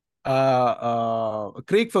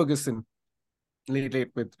 Craig Ferguson, late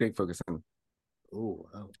late with Craig Ferguson, Oh,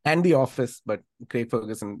 wow. and The Office, but Craig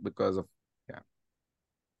Ferguson because of yeah.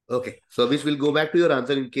 Okay. So Abish, we'll go back to your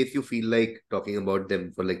answer in case you feel like talking about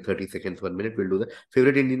them for like 30 seconds, 1 minute. We'll do that.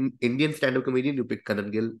 Favorite Indian stand-up comedian? You picked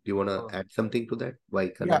Kanan Gill. Do you want to Oh. add something to that? Why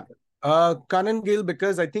Yeah, Kanan? Kanan Gill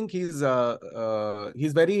because I think he's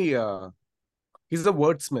very he's a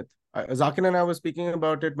wordsmith. Zakir and I were speaking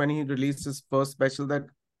about it when he released his first special that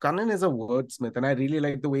Kanan is a wordsmith, and I really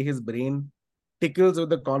like the way his brain tickles with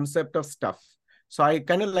the concept of stuff. So I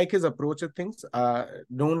kind of like his approach at things.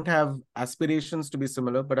 Don't have aspirations to be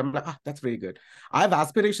similar, but I'm like, that's very good. I have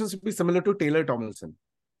aspirations to be similar to Taylor Tomlinson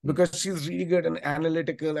Hmm. because she's really good and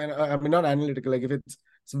analytical, and I mean not analytical, like if it's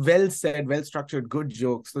well said, well structured, good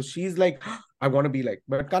jokes. So she's like, I want to be like,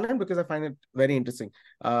 but Kanan because I find it very interesting.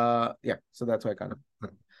 Yeah, so that's why Kanan.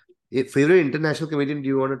 Favorite international comedian? Do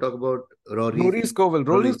you want to talk about Rory? Rory Scovel.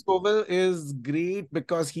 Rory Rory? Scovel is great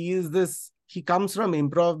because he comes from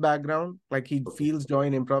improv background. Like he Okay. feels joy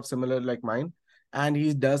in improv, similar like mine. And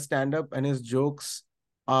he does stand up and his jokes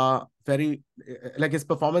are very, like his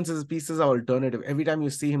performances, his pieces are alternative. Every time you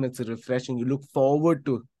see him, it's refreshing. You look forward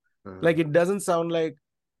to like Uh, it doesn't sound like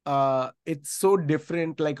it's so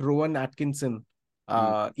different like Rowan Atkinson.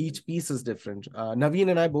 hmm, Each piece is different. Naveen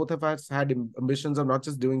and I both have us had ambitions of not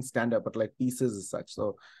just doing stand-up, but like pieces as such.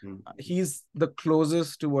 So hmm, he's the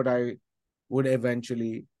closest to what I would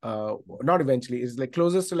eventually not eventually, is like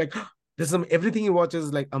closest to like this is everything you watch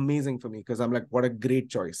is like amazing for me because I'm like, what a great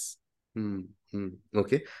choice. hmm, hmm.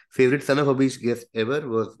 Okay. Favorite Son of Abish guest ever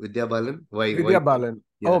was Vidya Balan. Why? Vidya Balan.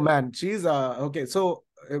 Oh Yeah. man, she's okay. So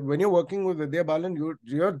when you're working with Vidya Balan,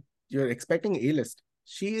 you're expecting A-list.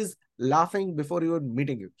 She is laughing before even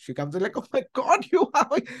meeting you. She comes in like, oh my god, you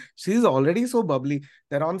are. She's already so bubbly.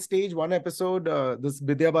 They're on stage. One episode, this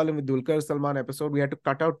Vidya Balan with Dulquer Salman episode, we had to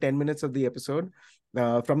cut out 10 minutes of the episode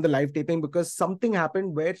from the live taping because something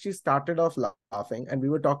happened where she started off laughing, and we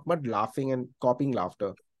were talking about laughing and copying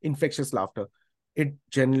laughter, infectious laughter. It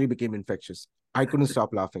generally became infectious. I couldn't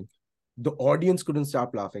stop laughing. The audience couldn't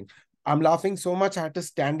stop laughing. I'm laughing so much I had to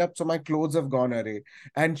stand up so my clothes have gone away.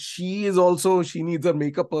 And she is also, she needs a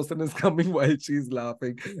makeup person is coming while she's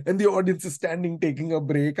laughing. And the audience is standing, taking a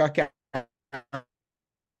break. Our cameras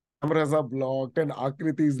are blocked and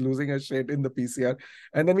Akriti is losing her shit in the PCR.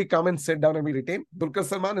 And then we come and sit down and we retain. Dulquer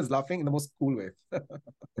Salman is laughing in the most cool way.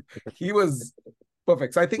 He was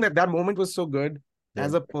perfect. So I think that that moment was so good. Yeah.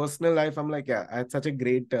 As a personal life, I'm like, yeah, I had such a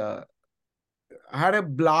great I had a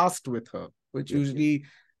blast with her, which Yeah. usually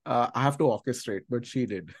I have to orchestrate, but she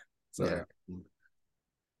did. So Yeah. yeah.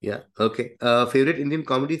 Yeah. Okay. Favorite Indian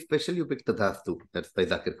comedy special? You picked Tathastu. That's by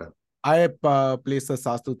Zakir Khan. I placed the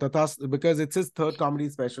Sastu Tathas because it's his third comedy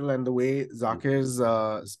special, and the way Zakir's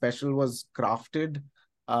special was crafted.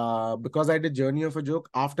 Because I did Journey of a Joke.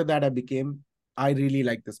 After that, I really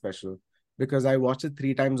liked the special because I watched it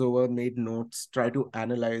 3 times over, made notes, try to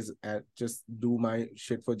analyze, and just do my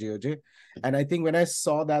shit for JOJ. And I think when I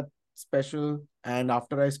saw that special, and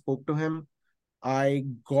after I spoke to him, I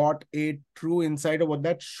got a true insight of what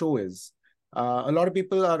that show is. A lot of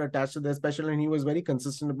people are attached to their special, and he was very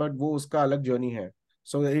consistent about wo uska alag journey hai.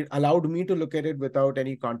 So it allowed me to look at it without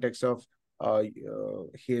any context of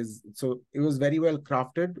his. So it was very well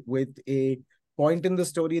crafted with a point in the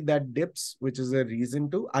story that dips, which is a reason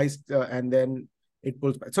to and then it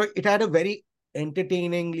pulls back. So it had a very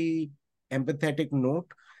entertainingly empathetic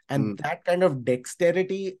note, and Hmm, that kind of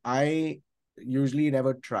dexterity I usually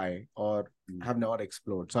never try or hmm. have not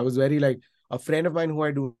explored. So I was very like a friend of mine who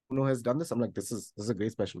I do know has done this. I'm like, this is a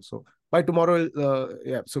great special. So by tomorrow,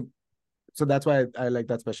 yeah. So that's why I like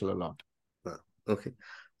that special a lot. Ah, okay.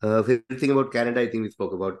 Favorite thing about Canada, I think we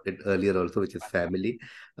spoke about it earlier also, which is family.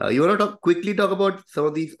 You want to quickly talk about some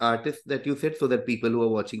of these artists that you said so that people who are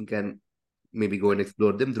watching can maybe go and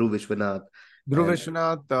explore them. Dhruv Vishwanath, Dhruv And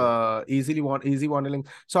Vishnath, easy wandering.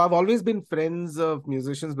 So I've always been friends of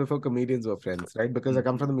musicians before comedians were friends, right? Because I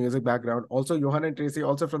come from the music background. Also, Johan and Tracy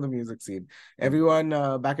also from the music scene. Everyone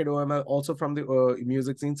back at OML also from the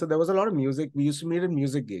music scene. So there was a lot of music. We used to meet in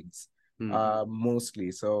music gigs,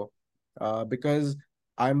 mostly. So because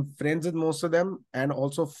I'm friends with most of them and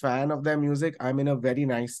also fan of their music, I'm in a very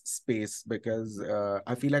nice space because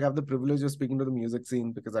I feel like I have the privilege of speaking to the music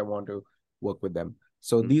scene because I want to work with them.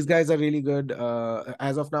 So these guys are really good.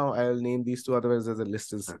 As of now, I'll name these two. Otherwise, the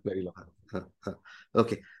list is very long.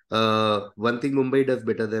 Okay. One thing Mumbai does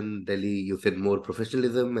better than Delhi, you said more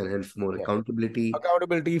professionalism and hence more Yeah. accountability.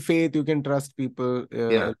 Accountability, faith, you can trust people.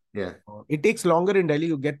 Yeah, yeah, It takes longer in Delhi,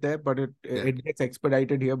 you get there, but it yeah. it gets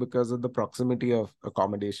expedited here because of the proximity of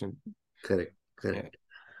accommodation. Correct, Yeah. correct.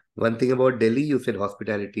 One thing about Delhi, you said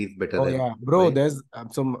hospitality is better Oh than yeah, bro. Mumbai. There's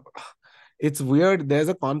some. It's weird. There's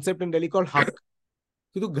a concept in Delhi called haq.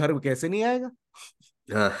 कि तू घर कैसे नहीं आएगा?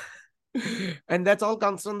 Uh, And that's all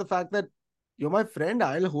comes from the fact that you're my friend.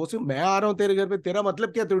 I'll host you. मैं आ रहा हूँ तेरे घर पे. तेरा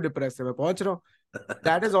मतलब क्या? तू डिप्रेस है. मैं पहुंच रहा हूँ.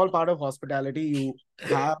 That is all part of hospitality. You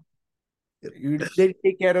have they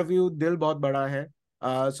take care of you. दिल बहुत बड़ा है.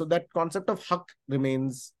 So that concept of haq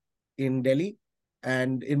remains in Delhi,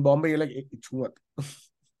 and in Bombay you're like छू मत.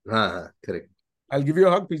 correct. I'll give you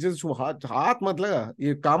a hug. पीछे से छू हाथ मत लगा.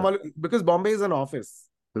 ये काम वाले because Bombay is an office.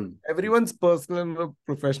 Everyone's personal and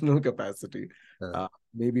professional capacity. Uh,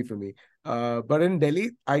 Maybe for me. But in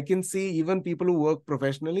Delhi, I can see even people who work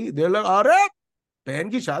professionally, they're like, अरे बहन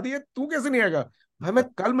की शादी है तू कैसे नहीं आएगा भाई मैं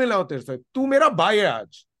कल मिला हूं तेरे से तू मेरा भाई है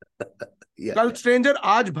आज yeah, कल स्ट्रेंजर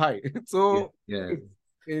आज भाई so yeah,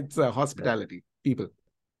 yeah, it's hospitality people.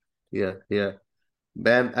 yeah, yeah.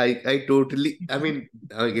 Man, I totally, I mean,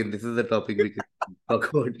 again, this is a topic we can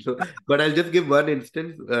talk about, but I'll just give one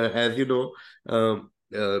instance. As you know,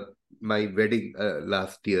 my wedding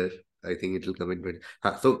last year, I think it will come in.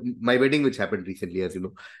 So my wedding, which happened recently, as you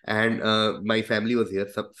know, and my family was here.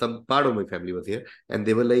 Some part of my family was here, and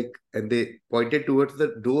they were like, and they pointed towards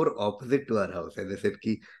the door opposite to our house, and they said,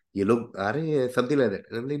 "कि ये लोग आ रहे हैं," something like that.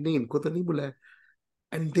 And I'm like, "नहीं, इनको तो नहीं बुलाया,"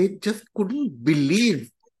 and they just couldn't believe.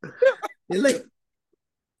 They're like,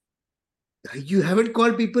 you haven't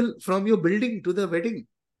called people from your building to the wedding.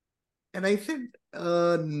 And I said,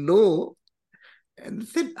 no. And they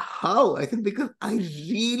said, how? I said, because I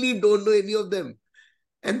really don't know any of them.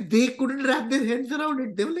 And they couldn't wrap their heads around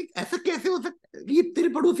it. They were like, ऐसा कैसे हो सकता है? ये तेरे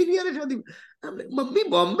पड़ोसी नहीं आ रहे शादी में? I'm like, मम्मी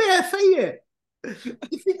बॉम्बे ऐसा ही है.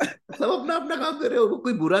 सब अपना अपना काम कर रहे हो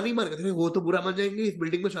कोई बुरा नहीं मान रहे वो तो बुरा मान जाएंगे इस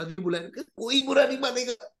बिल्डिंग में शादी बुलाएंगे कोई बुरा नहीं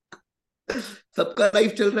मानेगा सबका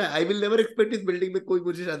लाइफ चल रहा है आई विल नेवर एक्सपेक्ट इस बिल्डिंग में कोई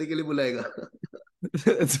मुझे शादी के लिए बुलाएगा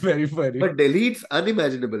It's very funny. But Delhi, it's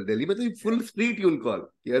unimaginable. Delhi में तो full street you'll call.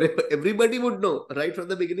 Everybody would know right from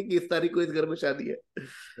the beginning कि इस तारीख को इस घर में शादी है.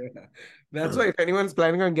 Yeah. That's why if anyone's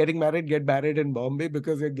planning on getting married, get married in Bombay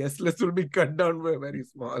because your guest list will be cut down by very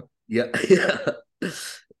small. Yeah, yeah.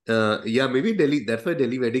 Yeah, maybe Delhi. That's why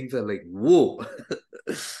Delhi weddings are like, whoa.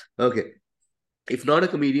 Okay. If not a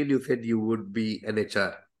comedian, you said you would be an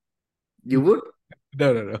HR. You would?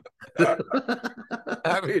 No, no, no.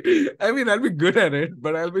 I mean, I'll be good at it,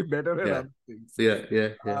 but I'll be better at Yeah. other things. Yeah, yeah,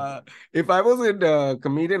 yeah. If I was a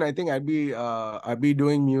comedian, I think I'd be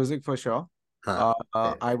doing music for sure. हाँ,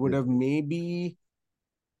 I would have maybe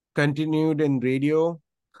continued in radio,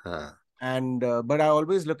 हाँ, and but I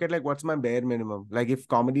always look at like what's my bare minimum. Like if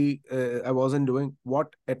comedy I wasn't doing,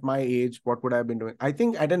 what at my age, what would I have been doing? I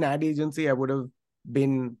think at an ad agency I would have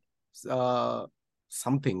been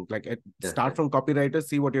something like start from copywriter,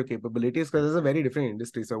 see what your capabilities, because it's a very different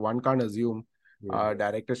industry, so one can't assume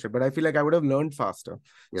directorship, but I feel like I would have learned faster.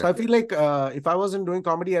 So I feel like if I wasn't doing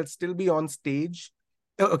comedy, I'd still be on stage.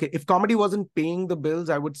 Okay, if comedy wasn't paying the bills,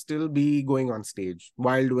 I would still be going on stage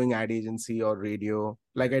while doing ad agency or radio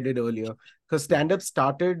like I did earlier, because stand-up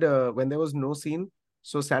started when there was no scene.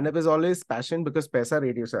 So stand-up is always passion because paisa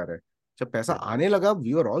radio se aa raha hai. जब पैसा आने लगा,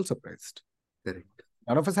 we were all surprised. Correct.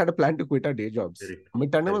 None of us had a plan to quit our day jobs. Correct. Amit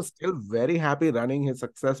Tandon was still very happy running his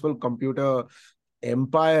successful computer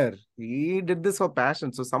empire. He did this for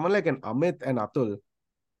passion. So someone like an Amit and Atul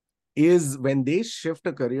is, when they shift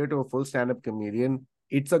a career to a full stand-up comedian,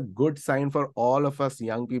 it's a good sign for all of us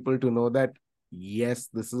young people to know that, yes,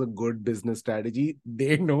 this is a good business strategy.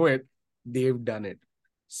 They know it. They've done it.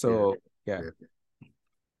 So, yeah.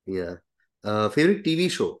 Favorite TV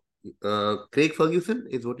show? Craig Ferguson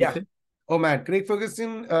is what you said? Oh man, Craig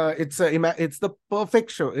Ferguson, it's the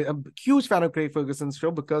perfect show. I'm a huge fan of Craig Ferguson's show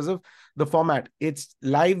because of the format. It's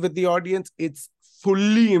live with the audience. It's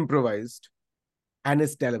fully improvised and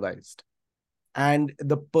it's televised. And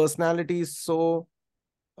the personality is so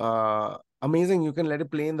amazing. You can let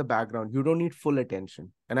it play in the background. You don't need full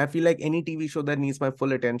attention. And I feel like any TV show that needs my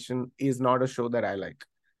full attention is not a show that I like.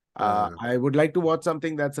 Uh, I would like to watch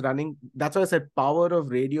something that's running. That's why I said power of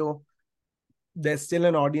radio. There's still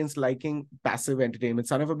an audience liking passive entertainment.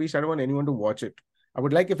 Son of Abish, I don't want anyone to watch it. I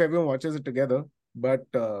would like if everyone watches it together, but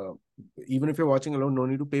even if you're watching alone, no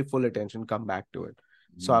need to pay full attention. Come back to it.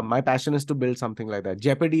 So my passion is to build something like that.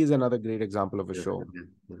 Jeopardy is another great example of a yeah, show. yeah,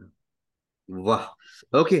 yeah. Wow.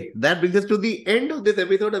 Okay, that brings us to the end of this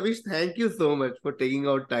episode. Avish, thank you so much for taking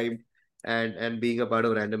out time and being a part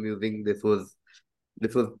of Random Musing. This was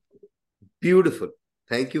beautiful.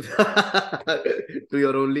 Thank you to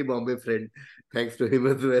your only Bombay friend. Thanks to him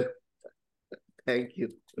as well. Thank you.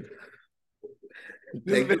 This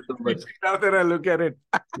is Thank very you so much. sweet now that I look at it.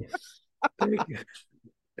 Thank you.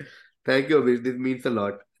 Thank you, Avish. This means a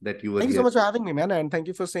lot that you were Thank you here. so much for having me, man. And thank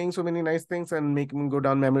you for saying so many nice things and making me go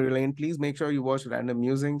down memory lane. Please make sure you watch Random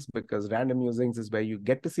Musings, because Random Musings is where you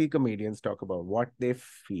get to see comedians talk about what they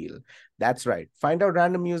feel. That's right. Find out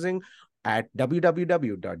Random Musing at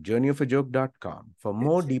www.journeyofajoke.com for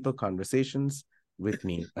more deeper conversations with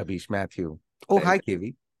me, Abish Mathew. Oh, hi, Thank you.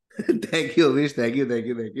 KV. Thank you, Avish.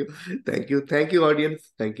 Thank you,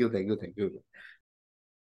 audience. Thank you.